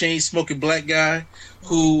is the chain smoking black guy,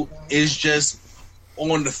 who is just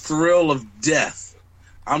on the thrill of death.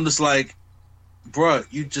 I'm just like, bruh,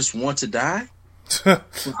 you just want to die? I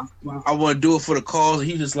want to do it for the cause.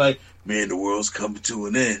 And he's just like, man, the world's coming to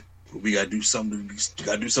an end. But we gotta do something.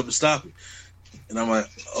 To stop it. And I'm like,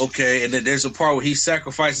 okay. And then there's a part where he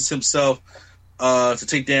sacrifices himself to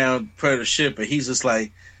take down Predator's ship, and he's just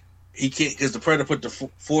like, he can't because the Predator put the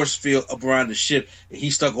force field up around the ship, and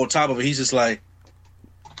he's stuck on top of it. He's just like,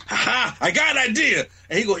 "Ha! I got an idea!"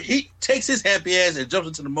 And he takes his happy ass and jumps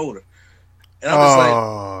into the motor. And I'm just like,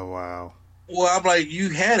 "Oh wow!" Well, I'm like,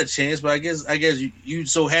 you had a chance, but I guess you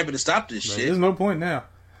so happy to stop this shit. There's no point now.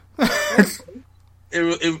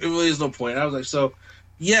 It really is no point. I was like, so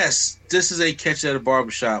yes, this is a catch at a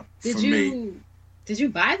barbershop for me. Did you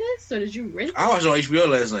buy this or did you rent it? I watched it on HBO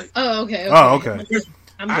last night. Oh, okay. Oh, okay.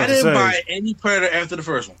 I didn't buy any Predator after the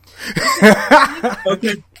first one.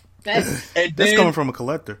 Okay. That's coming from a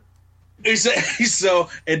collector. So,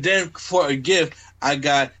 and then for a gift, I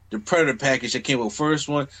got the Predator package that came with the first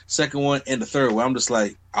one, second one, and the third one. I'm just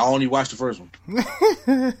like, I only watched the first one.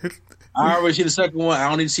 I already see the second one. I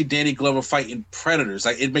don't need to see Danny Glover fighting predators.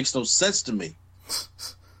 Like, it makes no sense to me.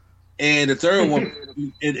 And the third one,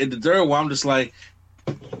 I'm just like,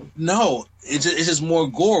 no, it's just more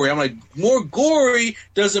gory. I'm like, more gory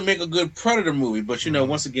doesn't make a good Predator movie. But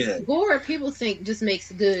once again, gore people think just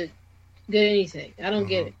makes good anything. I don't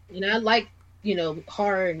get it. I like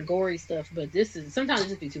horror and gory stuff, but this is sometimes it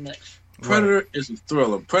just be too much. Predator is a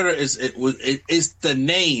thriller. Predator is the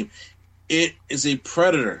name. It is a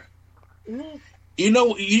predator. Mm. You know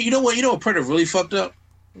what Predator really fucked up?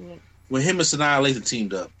 Mm. When him and Sanaa Lathan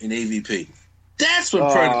teamed up in AVP. That's when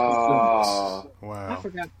Predator was. Wow. I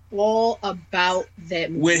forgot all about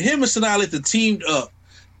that movie. When him and Sanaa Lathan teamed up,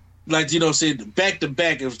 like, say back to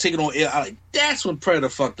back, it was taking on air. That's when Predator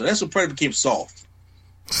fucked up. That's when Predator became soft.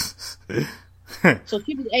 So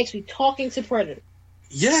people actually talking to Predator.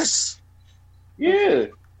 Yes. Yeah.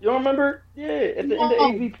 You don't remember? Yeah. At the end of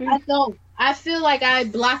AVP. I don't. I feel like I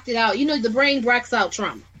blocked it out. The brain blocks out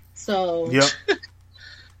trauma. So. Yep.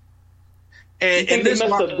 And they messed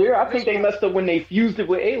up there. I think they messed up when they fused it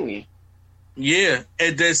with Alien. Yeah,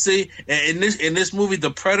 and then see, in this movie,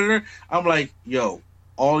 The Predator, I'm like, yo,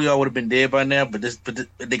 all y'all would have been dead by now, but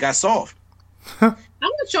they got soft. I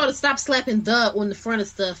want y'all to stop slapping "the" on the front of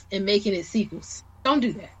stuff and making it sequels. Don't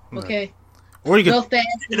do that, okay? Or you can,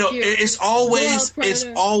 it's always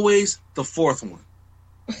the fourth one.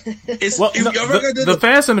 The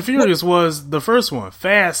Fast and the Furious was the first one.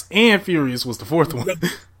 Fast and Furious was the fourth one.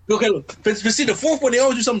 Okay, look. But see, the fourth one, they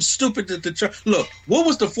always do something stupid to try. Look, what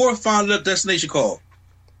was the fourth Final Destination called?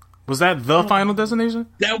 Was that the Final Destination?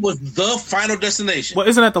 That was the Final Destination. Well,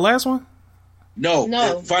 isn't that the last one? No.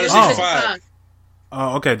 Final Destination 5.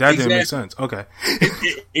 Oh, okay. That didn't make sense. Okay.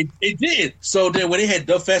 It did. So then when they had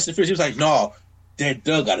the Fast and Furious, he was like, no, that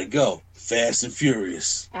Doug got to go. Fast and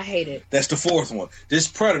Furious. I hate it. That's the fourth one. This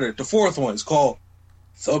Predator, the fourth one, is called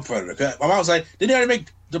The Predator. My mom was like, did they already make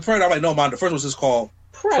The Predator? I'm like, no, Mom, the first one's just called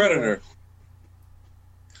Predator.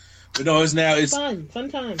 But no, it's fun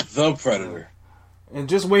time. The Predator. And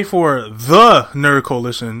just wait for the Nerd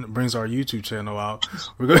Coalition brings our YouTube channel out.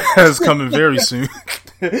 We're gonna it's coming very soon.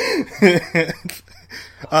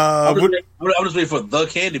 I'm just waiting for the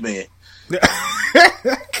Candyman.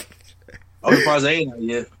 I'm surprised they ain't out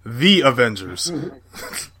yet. The Avengers.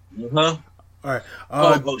 All right.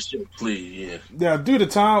 Shit, please, yeah. Yeah, due to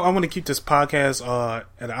time, I want to keep this podcast at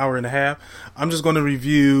an hour and a half. I'm just going to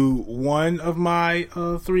review one of my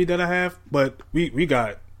 3 that I have, but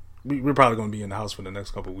we're probably going to be in the house for the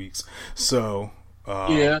next couple of weeks. So,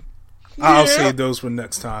 I'll save those for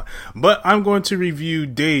next time. But I'm going to review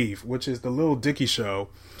Dave, which is the Lil Dicky show.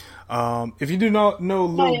 If you do not know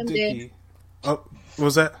Lil Dicky, what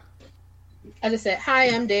was that? I just said, hi,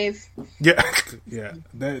 I'm Dave. Yeah.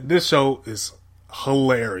 This show is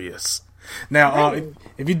hilarious. Now,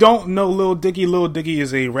 if you don't know Lil Dicky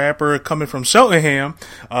is a rapper coming from Cheltenham,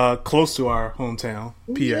 close to our hometown,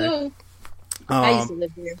 PA. I used to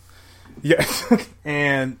live there. Yeah.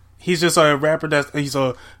 And he's just a rapper he's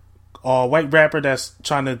a white rapper that's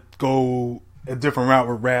trying to go a different route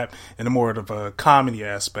with rap and a more of a comedy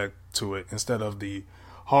aspect to it instead of the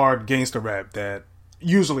hard gangster rap that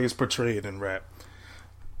usually is portrayed in rap.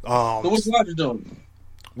 So what's Roger doing?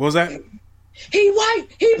 What was that? He white,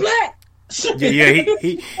 he black.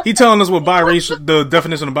 He telling us what biracial, the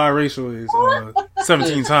definition of biracial is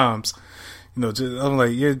 17 times. You know, I'm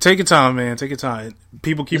like, yeah, take your time, man, take your time.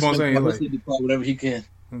 People keep on saying like whatever he can.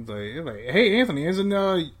 It's like, hey, Anthony, isn't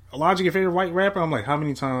Logic your favorite white rapper? I'm like, how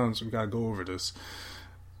many times we gotta go over this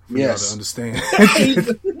for y'all to understand?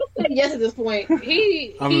 Yes, at this point,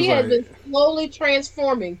 he has been slowly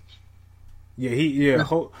transforming. Yeah,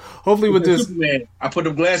 hopefully with this, Superman, I put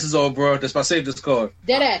them glasses on, bro. That's my save this card.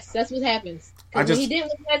 Deadass. That's what happens. When he didn't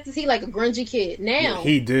look like this, he like a grungy kid. Now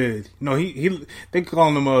he did. No, he they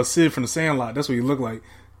calling him Sid from the Sandlot. That's what he looked like.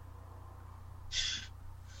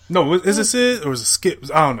 No, is it Sid or is it Skip?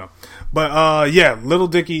 I don't know. But Lil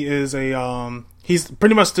Dicky is a he's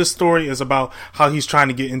pretty much, this story is about how he's trying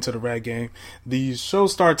to get into the rap game. The show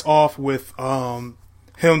starts off with him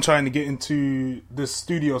trying to get into this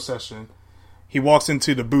studio session. He walks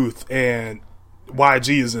into the booth and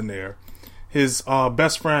YG is in there. His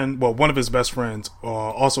best friend, well, one of his best friends,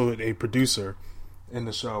 also a producer in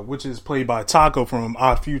the show, which is played by Taco from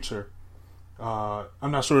Odd Future.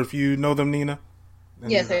 I'm not sure if you know them, Nina.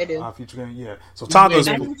 Yes, I do. Odd Future game, yeah. So Taco's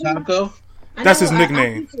Taco. That's his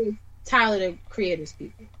nickname. Tyler, the Creator's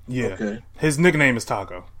people. Yeah, okay. His nickname is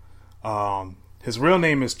Taco. His real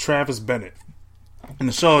name is Travis Bennett. In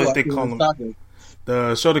the show, they call him Taco.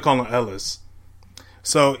 The show they call him Ellis.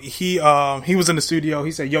 So he was in the studio.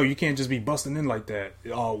 He said, "Yo, you can't just be busting in like that.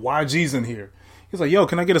 YG's in here." He's like, "Yo,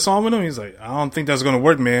 can I get a song with him?" He's like, "I don't think that's gonna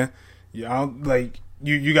work, man. Yeah, I don't, like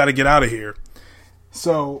you got to get out of here."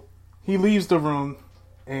 So he leaves the room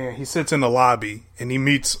and he sits in the lobby and he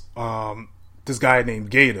meets this guy named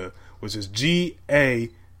Gata, which is Gata.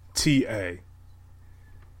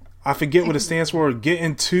 I forget what it stands for. Get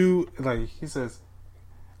into, like he says,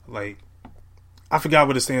 like I forgot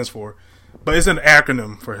what it stands for. But it's an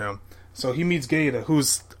acronym for him. So he meets Gata,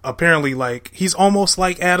 who's apparently he's almost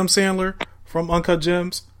like Adam Sandler from Uncut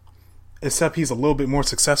Gems, except he's a little bit more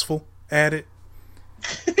successful at it.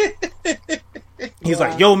 He's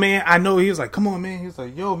like, "Yo, man, I know." He was like, "Come on, man." He's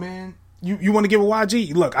like, "Yo, man, you want to get with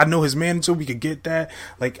YG? Look, I know his manager. We could get that.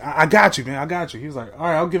 Like, I got you, man. I got you." He was like, "All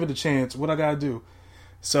right, I'll give it a chance. What I gotta do?"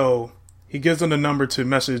 So he gives him the number to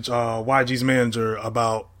message YG's manager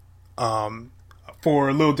about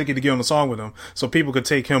for Lil Dicky to get on the song with him, so people could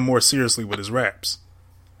take him more seriously with his raps.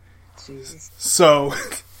 Jesus. So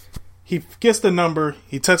he gets the number.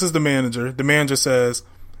 He texts the manager. The manager says,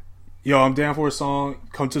 "Yo, I'm down for a song.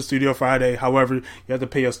 Come to the studio Friday. However, you have to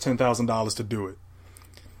pay us $10,000 to do it."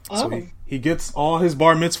 Oh. So he gets all his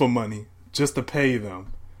bar mitzvah money just to pay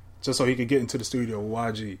them, just so he could get into the studio with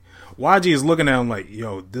YG. YG is looking at him like,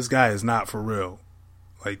 "Yo, this guy is not for real.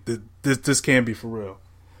 Like, this can't be for real."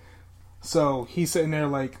 So he's sitting there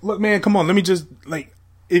like, "Look, man, come on. Let me just, like,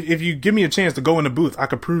 if you give me a chance to go in the booth, I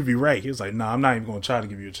could prove you right." He was like, "Nah, I'm not even going to try to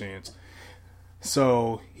give you a chance."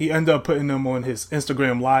 So he ended up putting them on his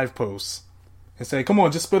Instagram live posts and say, "Come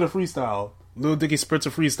on, just spit a freestyle." Lil Dicky spits a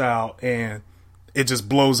freestyle, and it just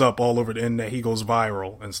blows up all over the internet. He goes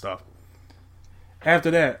viral and stuff. After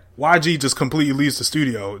that, YG just completely leaves the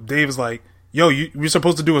studio. Dave is like, "Yo, we're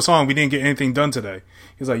supposed to do a song. We didn't get anything done today."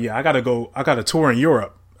 He's like, "Yeah, I got a tour in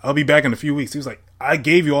Europe. I'll be back in a few weeks." He was like, "I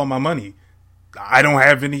gave you all my money. I don't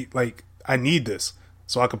have any, I need this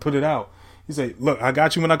so I can put it out." He's like, "Look, I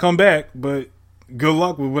got you when I come back, but good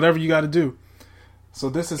luck with whatever you got to do." So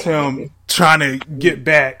this is him trying to get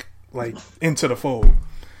back, into the fold.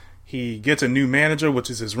 He gets a new manager, which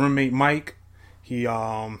is his roommate, Mike. He,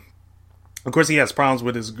 of course, he has problems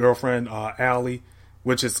with his girlfriend, Allie,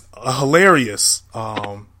 which is a hilarious,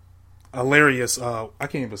 I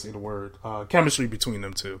can't even say the word, chemistry between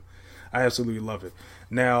them two. I absolutely love it.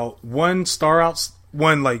 Now, one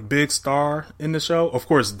big star in the show, of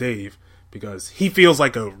course, Dave, because he feels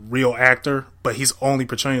like a real actor, but he's only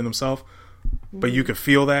portraying himself. But you can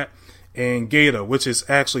feel that. And Gator, which is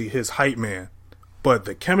actually his hype man. But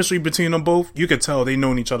the chemistry between them both, you could tell they've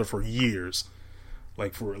known each other for years.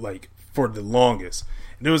 For the longest.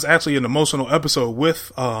 And there was actually an emotional episode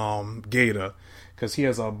with Gator, because he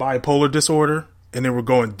has a bipolar disorder, and they were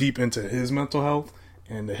going deep into his mental health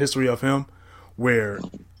and the history of him, where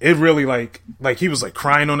it really he was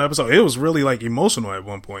crying on the episode. It was really emotional at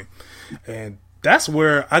one point. And that's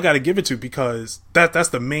where I got to give it to, because that's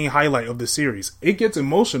the main highlight of the series. It gets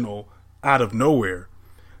emotional out of nowhere.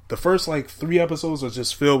 The first 3 episodes are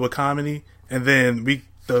just filled with comedy, and then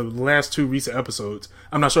the last 2 recent episodes,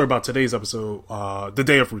 I'm not sure about today's episode, the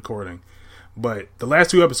day of recording, but the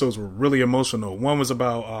last 2 episodes were really emotional. One was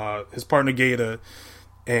about his partner Gator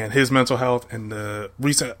and his mental health, and the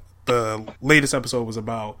latest episode was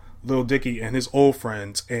about Lil Dicky and his old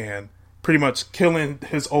friends and pretty much killing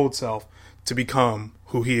his old self to become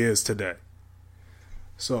who he is today.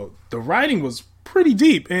 So the writing was pretty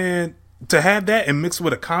deep, and to have that and mixed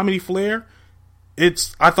with a comedy flair,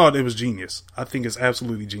 I thought it was genius. I think it's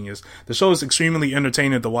absolutely genius. The show is extremely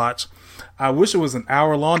entertaining to watch. I wish it was an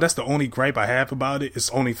hour long. That's the only gripe I have about it.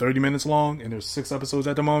 It's only 30 minutes long, and there's 6 episodes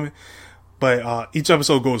at the moment. But each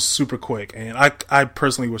episode goes super quick, and I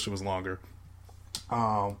personally wish it was longer.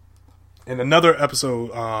 And another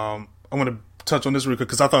episode, I want to touch on this real quick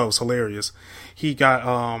because I thought it was hilarious. He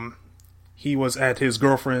was at his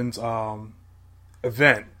girlfriend's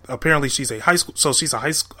event. Apparently she's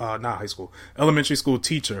elementary school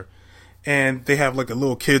teacher, and they have a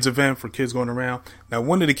little kids event for kids going around. Now,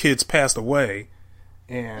 one of the kids passed away,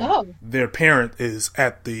 and their parent is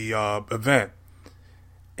at the event,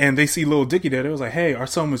 and they see Lil Dicky there. They was like, "Hey, our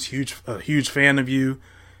son was a huge fan of you.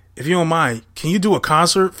 If you don't mind, can you do a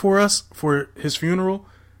concert for us for his funeral?"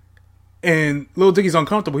 And Lil Dicky's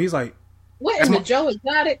uncomfortable. He's like, "What in the Joe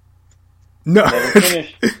Exotic?" No.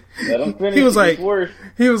 Let him finish. He was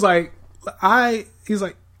like,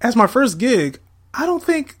 as my first gig, I don't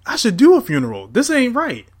think I should do a funeral. This ain't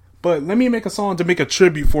right. But let me make a song to make a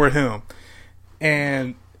tribute for him.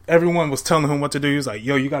 And everyone was telling him what to do. He was like,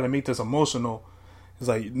 "Yo, you got to make this emotional." He's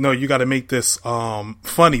like, "No, you got to make this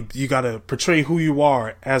funny. You got to portray who you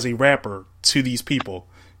are as a rapper to these people,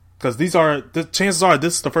 because chances are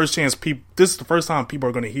this is the first time people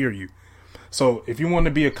are going to hear you. So if you want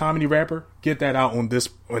to be a comedy rapper, get that out on this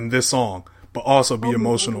song, but also be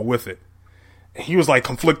emotional with it." And he was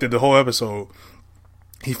conflicted the whole episode.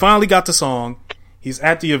 He finally got the song. He's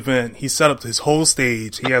at the event. He set up his whole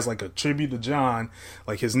stage. He has a tribute to John,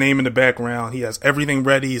 his name in the background. He has everything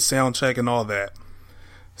ready, his sound check and all that.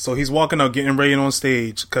 So he's walking out, getting ready on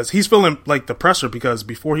stage, because he's feeling the pressure, because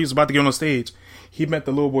before he was about to get on stage, he met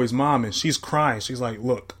the little boy's mom, and she's crying. She's like,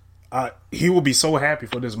 "Look, he will be so happy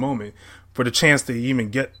for this moment, for the chance to even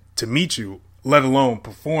get to meet you, let alone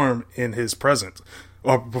perform in his presence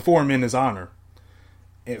or perform in his honor."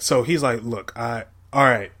 And so he's like, "Look, all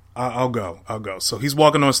right, I'll go. So he's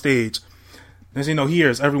walking on stage. As he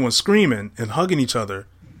hears everyone screaming and hugging each other.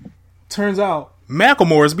 Turns out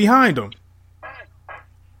Macklemore is behind him.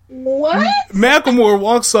 What? Macklemore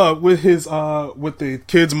walks up with with the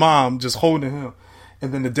kid's mom just holding him.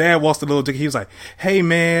 And then the dad walks to Lil Dicky. He was like, "Hey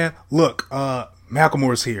man, look,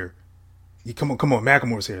 Macklemore's here. Come on,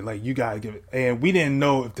 Macklemore's here. You gotta give it." And we didn't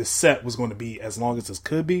know if the set was going to be as long as this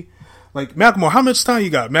could be. Macklemore, how much time you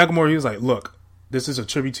got? Macklemore, he was like, "Look, this is a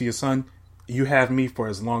tribute to your son. You have me for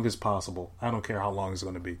as long as possible. I don't care how long it's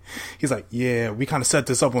going to be." He's like, "Yeah, we kind of set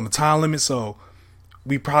this up on the time limit, so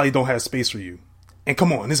we probably don't have space for you. And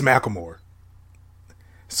come on, it's Macklemore."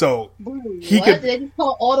 So Did they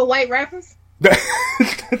call all the white rappers?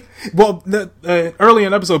 Well, early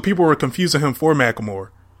in the episode, people were confusing him for Macklemore.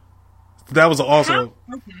 That was also,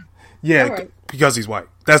 yeah, right. Because he's white.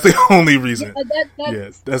 That's the only reason.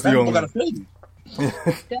 That's the only.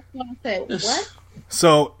 That's what I said. What?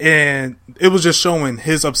 So, and it was just showing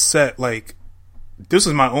his upset. Like, this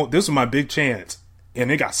was my big chance,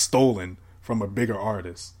 and it got stolen from a bigger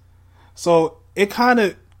artist. So it kind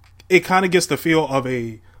of gets the feel of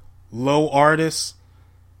a low artist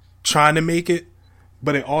trying to make it,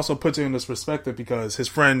 but it also puts it in this perspective because his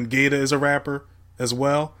friend Gator is a rapper as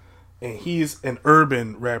well, and he's an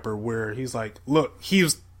urban rapper where he's like, look, he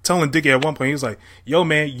was telling Dickie at one point, he was like, yo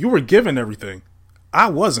man, you were given everything. I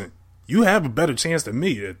wasn't. You have a better chance than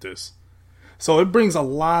me at this. So it brings a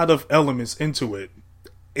lot of elements into it,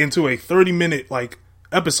 into a 30-minute like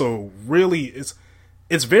episode. Really,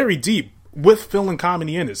 it's very deep with film and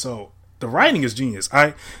comedy in it. So the writing is genius.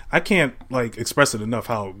 I can't like express it enough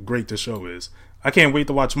how great this show is. I can't wait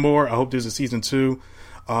to watch more. I hope there's a season 2.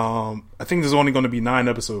 I think there's only going to be 9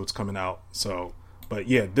 episodes coming out. So, but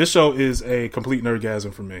yeah, this show is a complete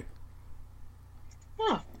nerdgasm for me.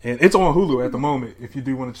 Huh. And it's on Hulu at the moment. If you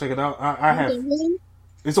do want to check it out, I have.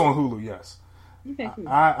 It's on Hulu. Yes. Okay, cool.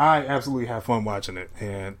 I absolutely have fun watching it,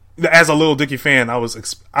 and as a little Dickie fan, I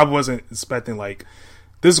wasn't expecting like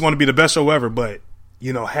this is going to be the best show ever, but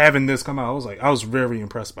you know, having this come out, I was very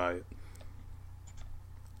impressed by it.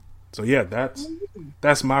 So yeah,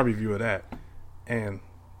 that's my review of that, and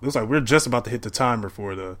it looks like we're just about to hit the timer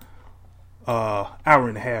for the hour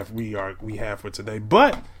and a half we have for today.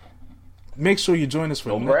 But make sure you join us for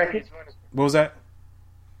no bracket. What was that?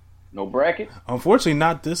 No bracket? Unfortunately,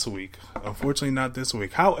 not this week.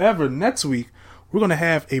 However, next week, we're going to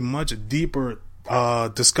have a much deeper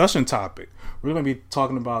discussion topic. We're going to be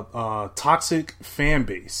talking about toxic fan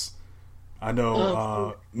base. I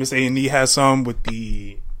know Miss A&E has some with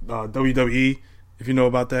the WWE, if you know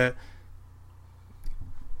about that.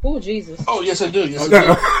 Oh, Jesus. Oh, yes, I do. Yes,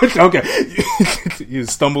 I do. Okay. You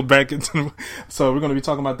stumbled back into So we're going to be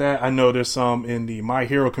talking about that. I know there's some in the My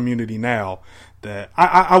Hero community now that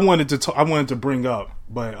I wanted to bring up,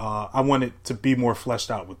 but I wanted to be more fleshed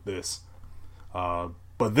out with this. But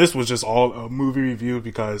this was just all a movie review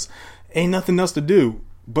because ain't nothing else to do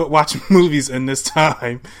but watch movies in this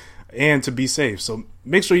time and to be safe. So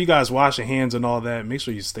make sure you guys wash your hands and all that. Make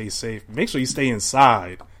sure you stay safe. Make sure you stay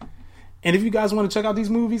inside. And if you guys want to check out these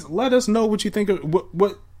movies, let us know what you think.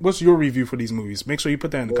 What's your review for these movies? Make sure you put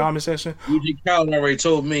that in the comment section. UG Khaled already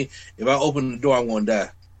told me if I open the door, I'm going to die.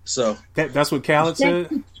 So that's what Khaled said.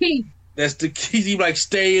 That's the key. He like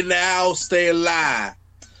stay in the house, stay alive.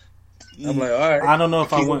 I'm like, all right. I don't know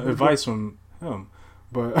if I want advice from him,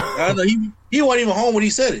 but I know he wasn't even home when he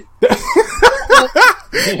said it.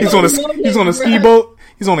 he's on a ski boat.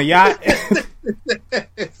 He's on a yacht.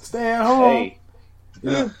 Stay at home. Hey.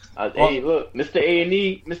 Yeah. Hey, look, Mr.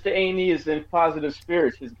 A&E is in positive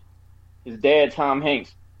spirits. His dad, Tom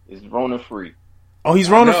Hanks, is Rona free. Oh, he's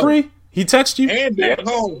Rona free? He texted you? And back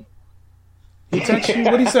home. He texted you?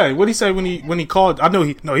 What'd he say? What'd he say when he called? I know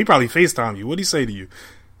he probably FaceTimed you. What'd he say to you?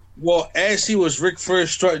 Well, as he was Rick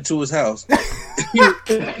first strutting to his house,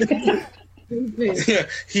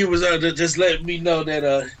 he was just letting me know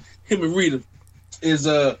that him and Rita is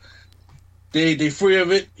they free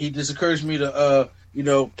of it. He just encouraged me to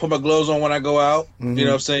put my gloves on when I go out. Mm-hmm. You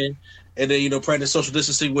know what I'm saying? And then practice social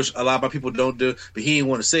distancing, which a lot of my people don't do. But he didn't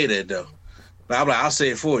want to say that though. But I'm like, I'll say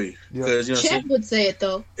it for you because Chad would say it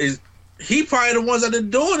though. He probably the ones that are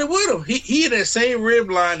doing it with him. He in that same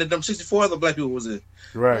rib line that them 64 other black people was in.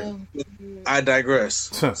 Right. I digress.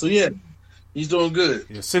 So yeah, he's doing good.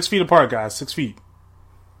 Yeah, 6 feet apart, guys. 6 feet.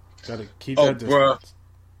 Gotta keep that distance. Bro.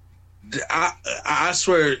 I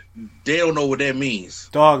swear they don't know what that means.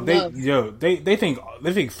 Dog, they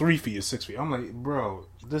think 3 feet is 6 feet. I'm like, bro,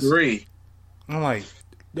 this 3. I'm like,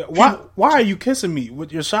 why are you kissing me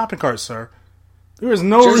with your shopping cart, sir? There is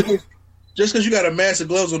no just because you got a massive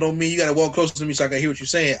gloves on don't mean you got to walk closer to me so I can hear what you're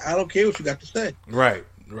saying. I don't care what you got to say. Right.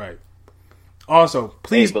 Also,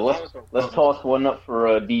 please, hey, but let's toss one up for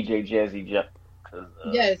DJ Jazzy Jeff.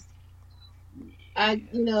 Yes,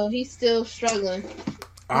 he's still struggling.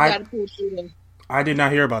 I did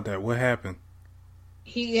not hear about that. What happened?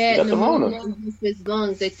 He had pneumonia in his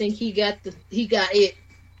lungs. They think he got it.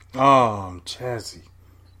 Oh, Jazzy.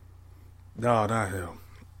 No, not him.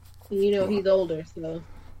 He's older, so.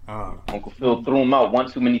 Uncle Phil threw him out one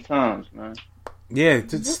too many times, man. Yeah,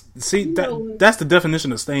 see, that's the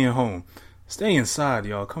definition of staying home. Stay inside,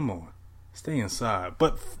 y'all. Come on. Stay inside.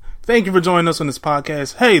 But thank you for joining us on this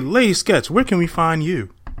podcast. Hey, Lady Sketch, where can we find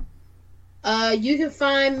you? You can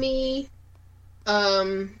find me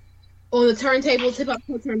on the Turntables Hip Hop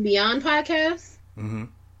Culture and Beyond podcast.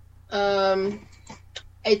 Mm-hmm.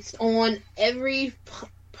 It's on every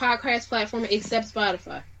podcast platform except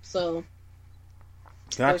Spotify. So,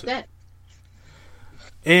 gotcha. That.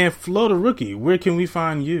 And Flo the Rookie, where can we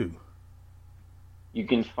find you? You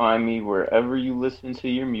can find me wherever you listen to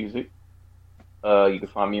your music. You can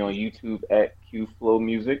find me on YouTube at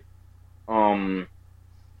QFlowMusic. But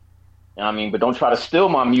don't try to steal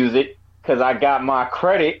my music because I got my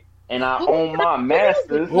credit and I own my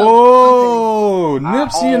masters. Oh,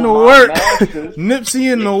 Nipsey in the work.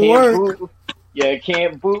 Nipsey in the work. You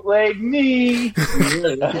can't bootleg me.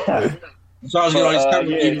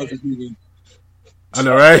 I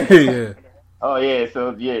know, right? Yeah. Oh yeah,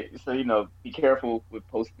 so be careful with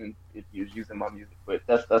posting if you're using my music, but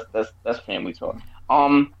that's family talk.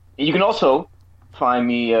 And you can also find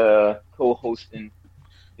me co-hosting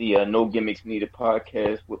the No Gimmicks Needed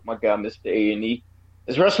podcast with my guy Mr. A&E.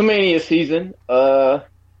 It's WrestleMania season. I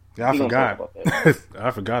forgot.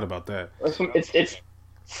 I forgot about that. It's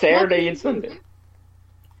Saturday and Sunday.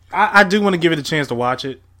 I do want to give it a chance to watch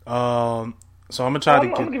it. So I'm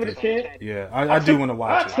gonna give it a chance. Yeah, I do want to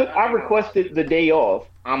watch it. I requested the day off.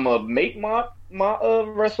 I'm gonna make my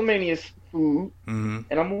WrestleMania food, and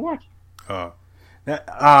I'm gonna watch it.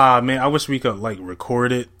 Man, I wish we could like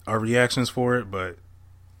record it, our reactions for it, but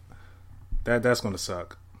that's gonna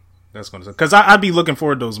suck. That's gonna suck because I'd be looking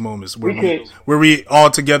forward to those moments where we all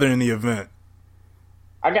together in the event.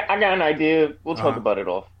 I got an idea. We'll talk about it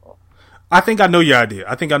off. I think I know your idea.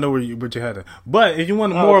 I think I know what you're heading. But if you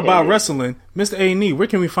want more about wrestling, Mr. A&E, where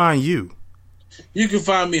can we find you? You can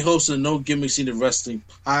find me hosting No Gimmicks Needed Wrestling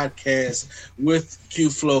podcast with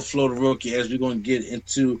Flo the Rookie, as we're going to get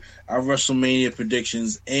into our WrestleMania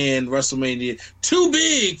predictions and WrestleMania too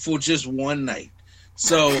big for just one night.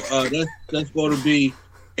 So that's going to be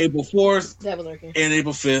April 4th and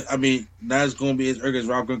April 5th. I mean, not as going to be as early as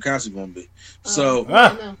Rob Gronkowski going to be. So,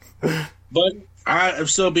 but I am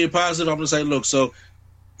still being positive. I'm going to say, look, so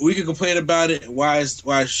we can complain about it. Why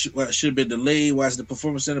it should have been delayed? Why is the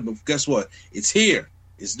Performance Center? But guess what? It's here.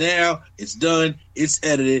 It's now. It's done. It's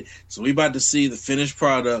edited. So we about to see the finished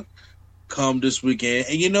product come this weekend.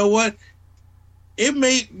 And you know what? It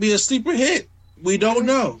may be a sleeper hit. We don't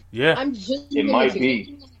know. Yeah. It might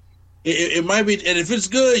be. It might be. And if it's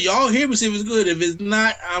good, y'all hear me say if it's good. If it's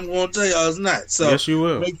not, I'm going to tell y'all it's not. So yes, you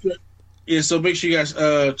will. So make sure you guys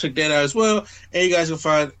check that out as well. And you guys can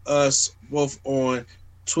find us both on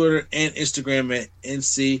Twitter and Instagram at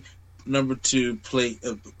NC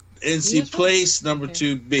Place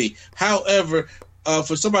 2B. However,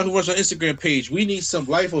 for somebody who runs our Instagram page, we need some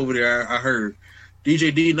life over there. I heard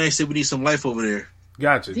DJ D Nice said we need some life over there.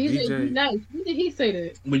 Gotcha. DJ D Nice. When did he say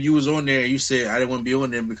that? When you was on there, you said I didn't want to be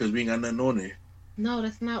on there because we ain't got nothing on there. No,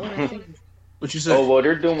 that's not what I said. What you said? Oh well,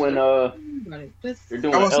 they're doing LA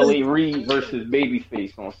Reid versus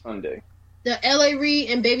Babyface on Sunday. The LA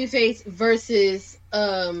Reid and Babyface versus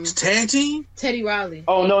tag team Teddy Riley.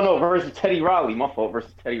 Oh no, versus Teddy Riley. My fault.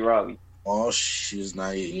 Versus Teddy Riley. Oh she's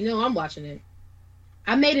naive. You know I'm watching it.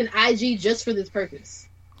 I made an IG just for this purpose.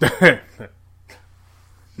 But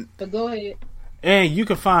go ahead. And you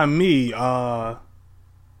can find me on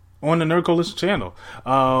the Nerd Coalition channel.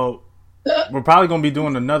 We're probably going to be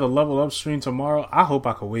doing another Level Up stream tomorrow. I hope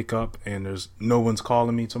I can wake up and there's no one's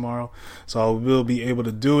calling me tomorrow. So I will be able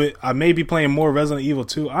to do it. I may be playing more Resident Evil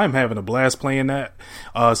 2. I'm having a blast playing that.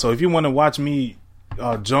 So if you want to watch me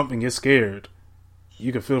jump and get scared,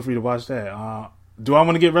 you can feel free to watch that. Do I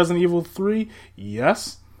want to get Resident Evil 3?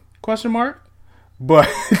 Yes? Question mark? But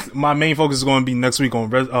my main focus is going to be next week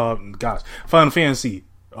on Final Fantasy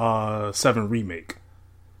 7 Remake.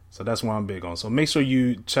 So that's what I'm big on. So make sure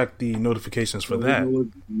you check the notifications for that.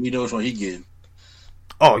 We know which one he getting.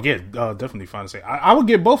 Oh yeah, definitely Final Fantasy. I would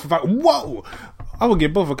get both if I. Whoa, I would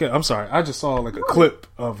get both. Okay, I'm sorry. I just saw like a clip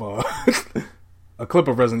of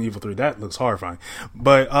Resident Evil 3. That looks horrifying.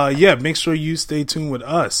 But yeah, make sure you stay tuned with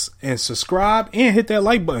us and subscribe and hit that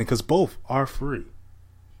like button because both are free,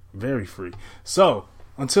 very free. So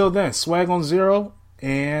until then, swag on zero.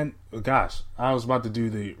 And gosh, I was about to do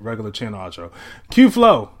the regular channel outro.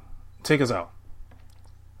 Q-Flow, take us out.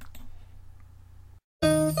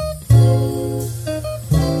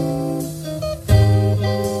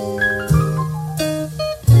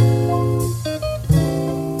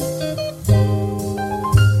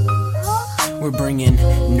 We're bringing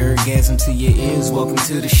nerdgasm to your ears. Welcome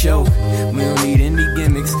to the show. We don't need any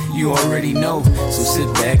gimmicks, you already know. So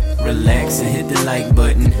sit back, relax, and hit the like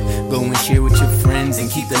button. Go and share with your friends and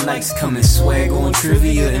keep the likes coming. Swag on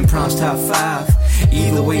trivia and prompts top 5.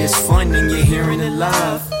 Either way, it's fun and you're hearing it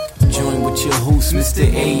live. Join with your host, Mr.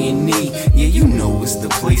 A&E. Yeah, you know it's the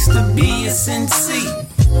place to be. It's NC.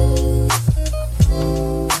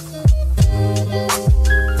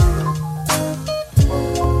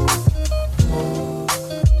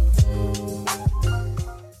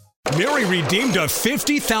 Mary redeemed earned a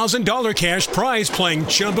 $50,000 cash prize playing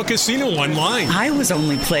Chumba Casino online. I was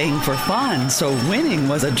only playing for fun, so winning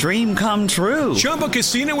was a dream come true. Chumba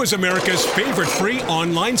Casino is America's favorite free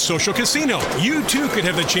online social casino. You too could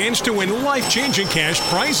have the chance to win life-changing cash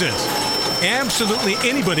prizes. Absolutely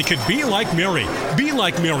anybody could be like Mary. Be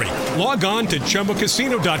like Mary. Log on to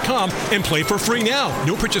ChumbaCasino.com and play for free now.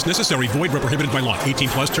 No purchase necessary. Void where prohibited by law. 18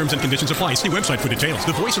 plus terms and conditions apply. See website for details.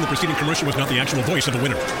 The voice in the preceding commercial was not the actual voice of the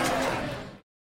winner.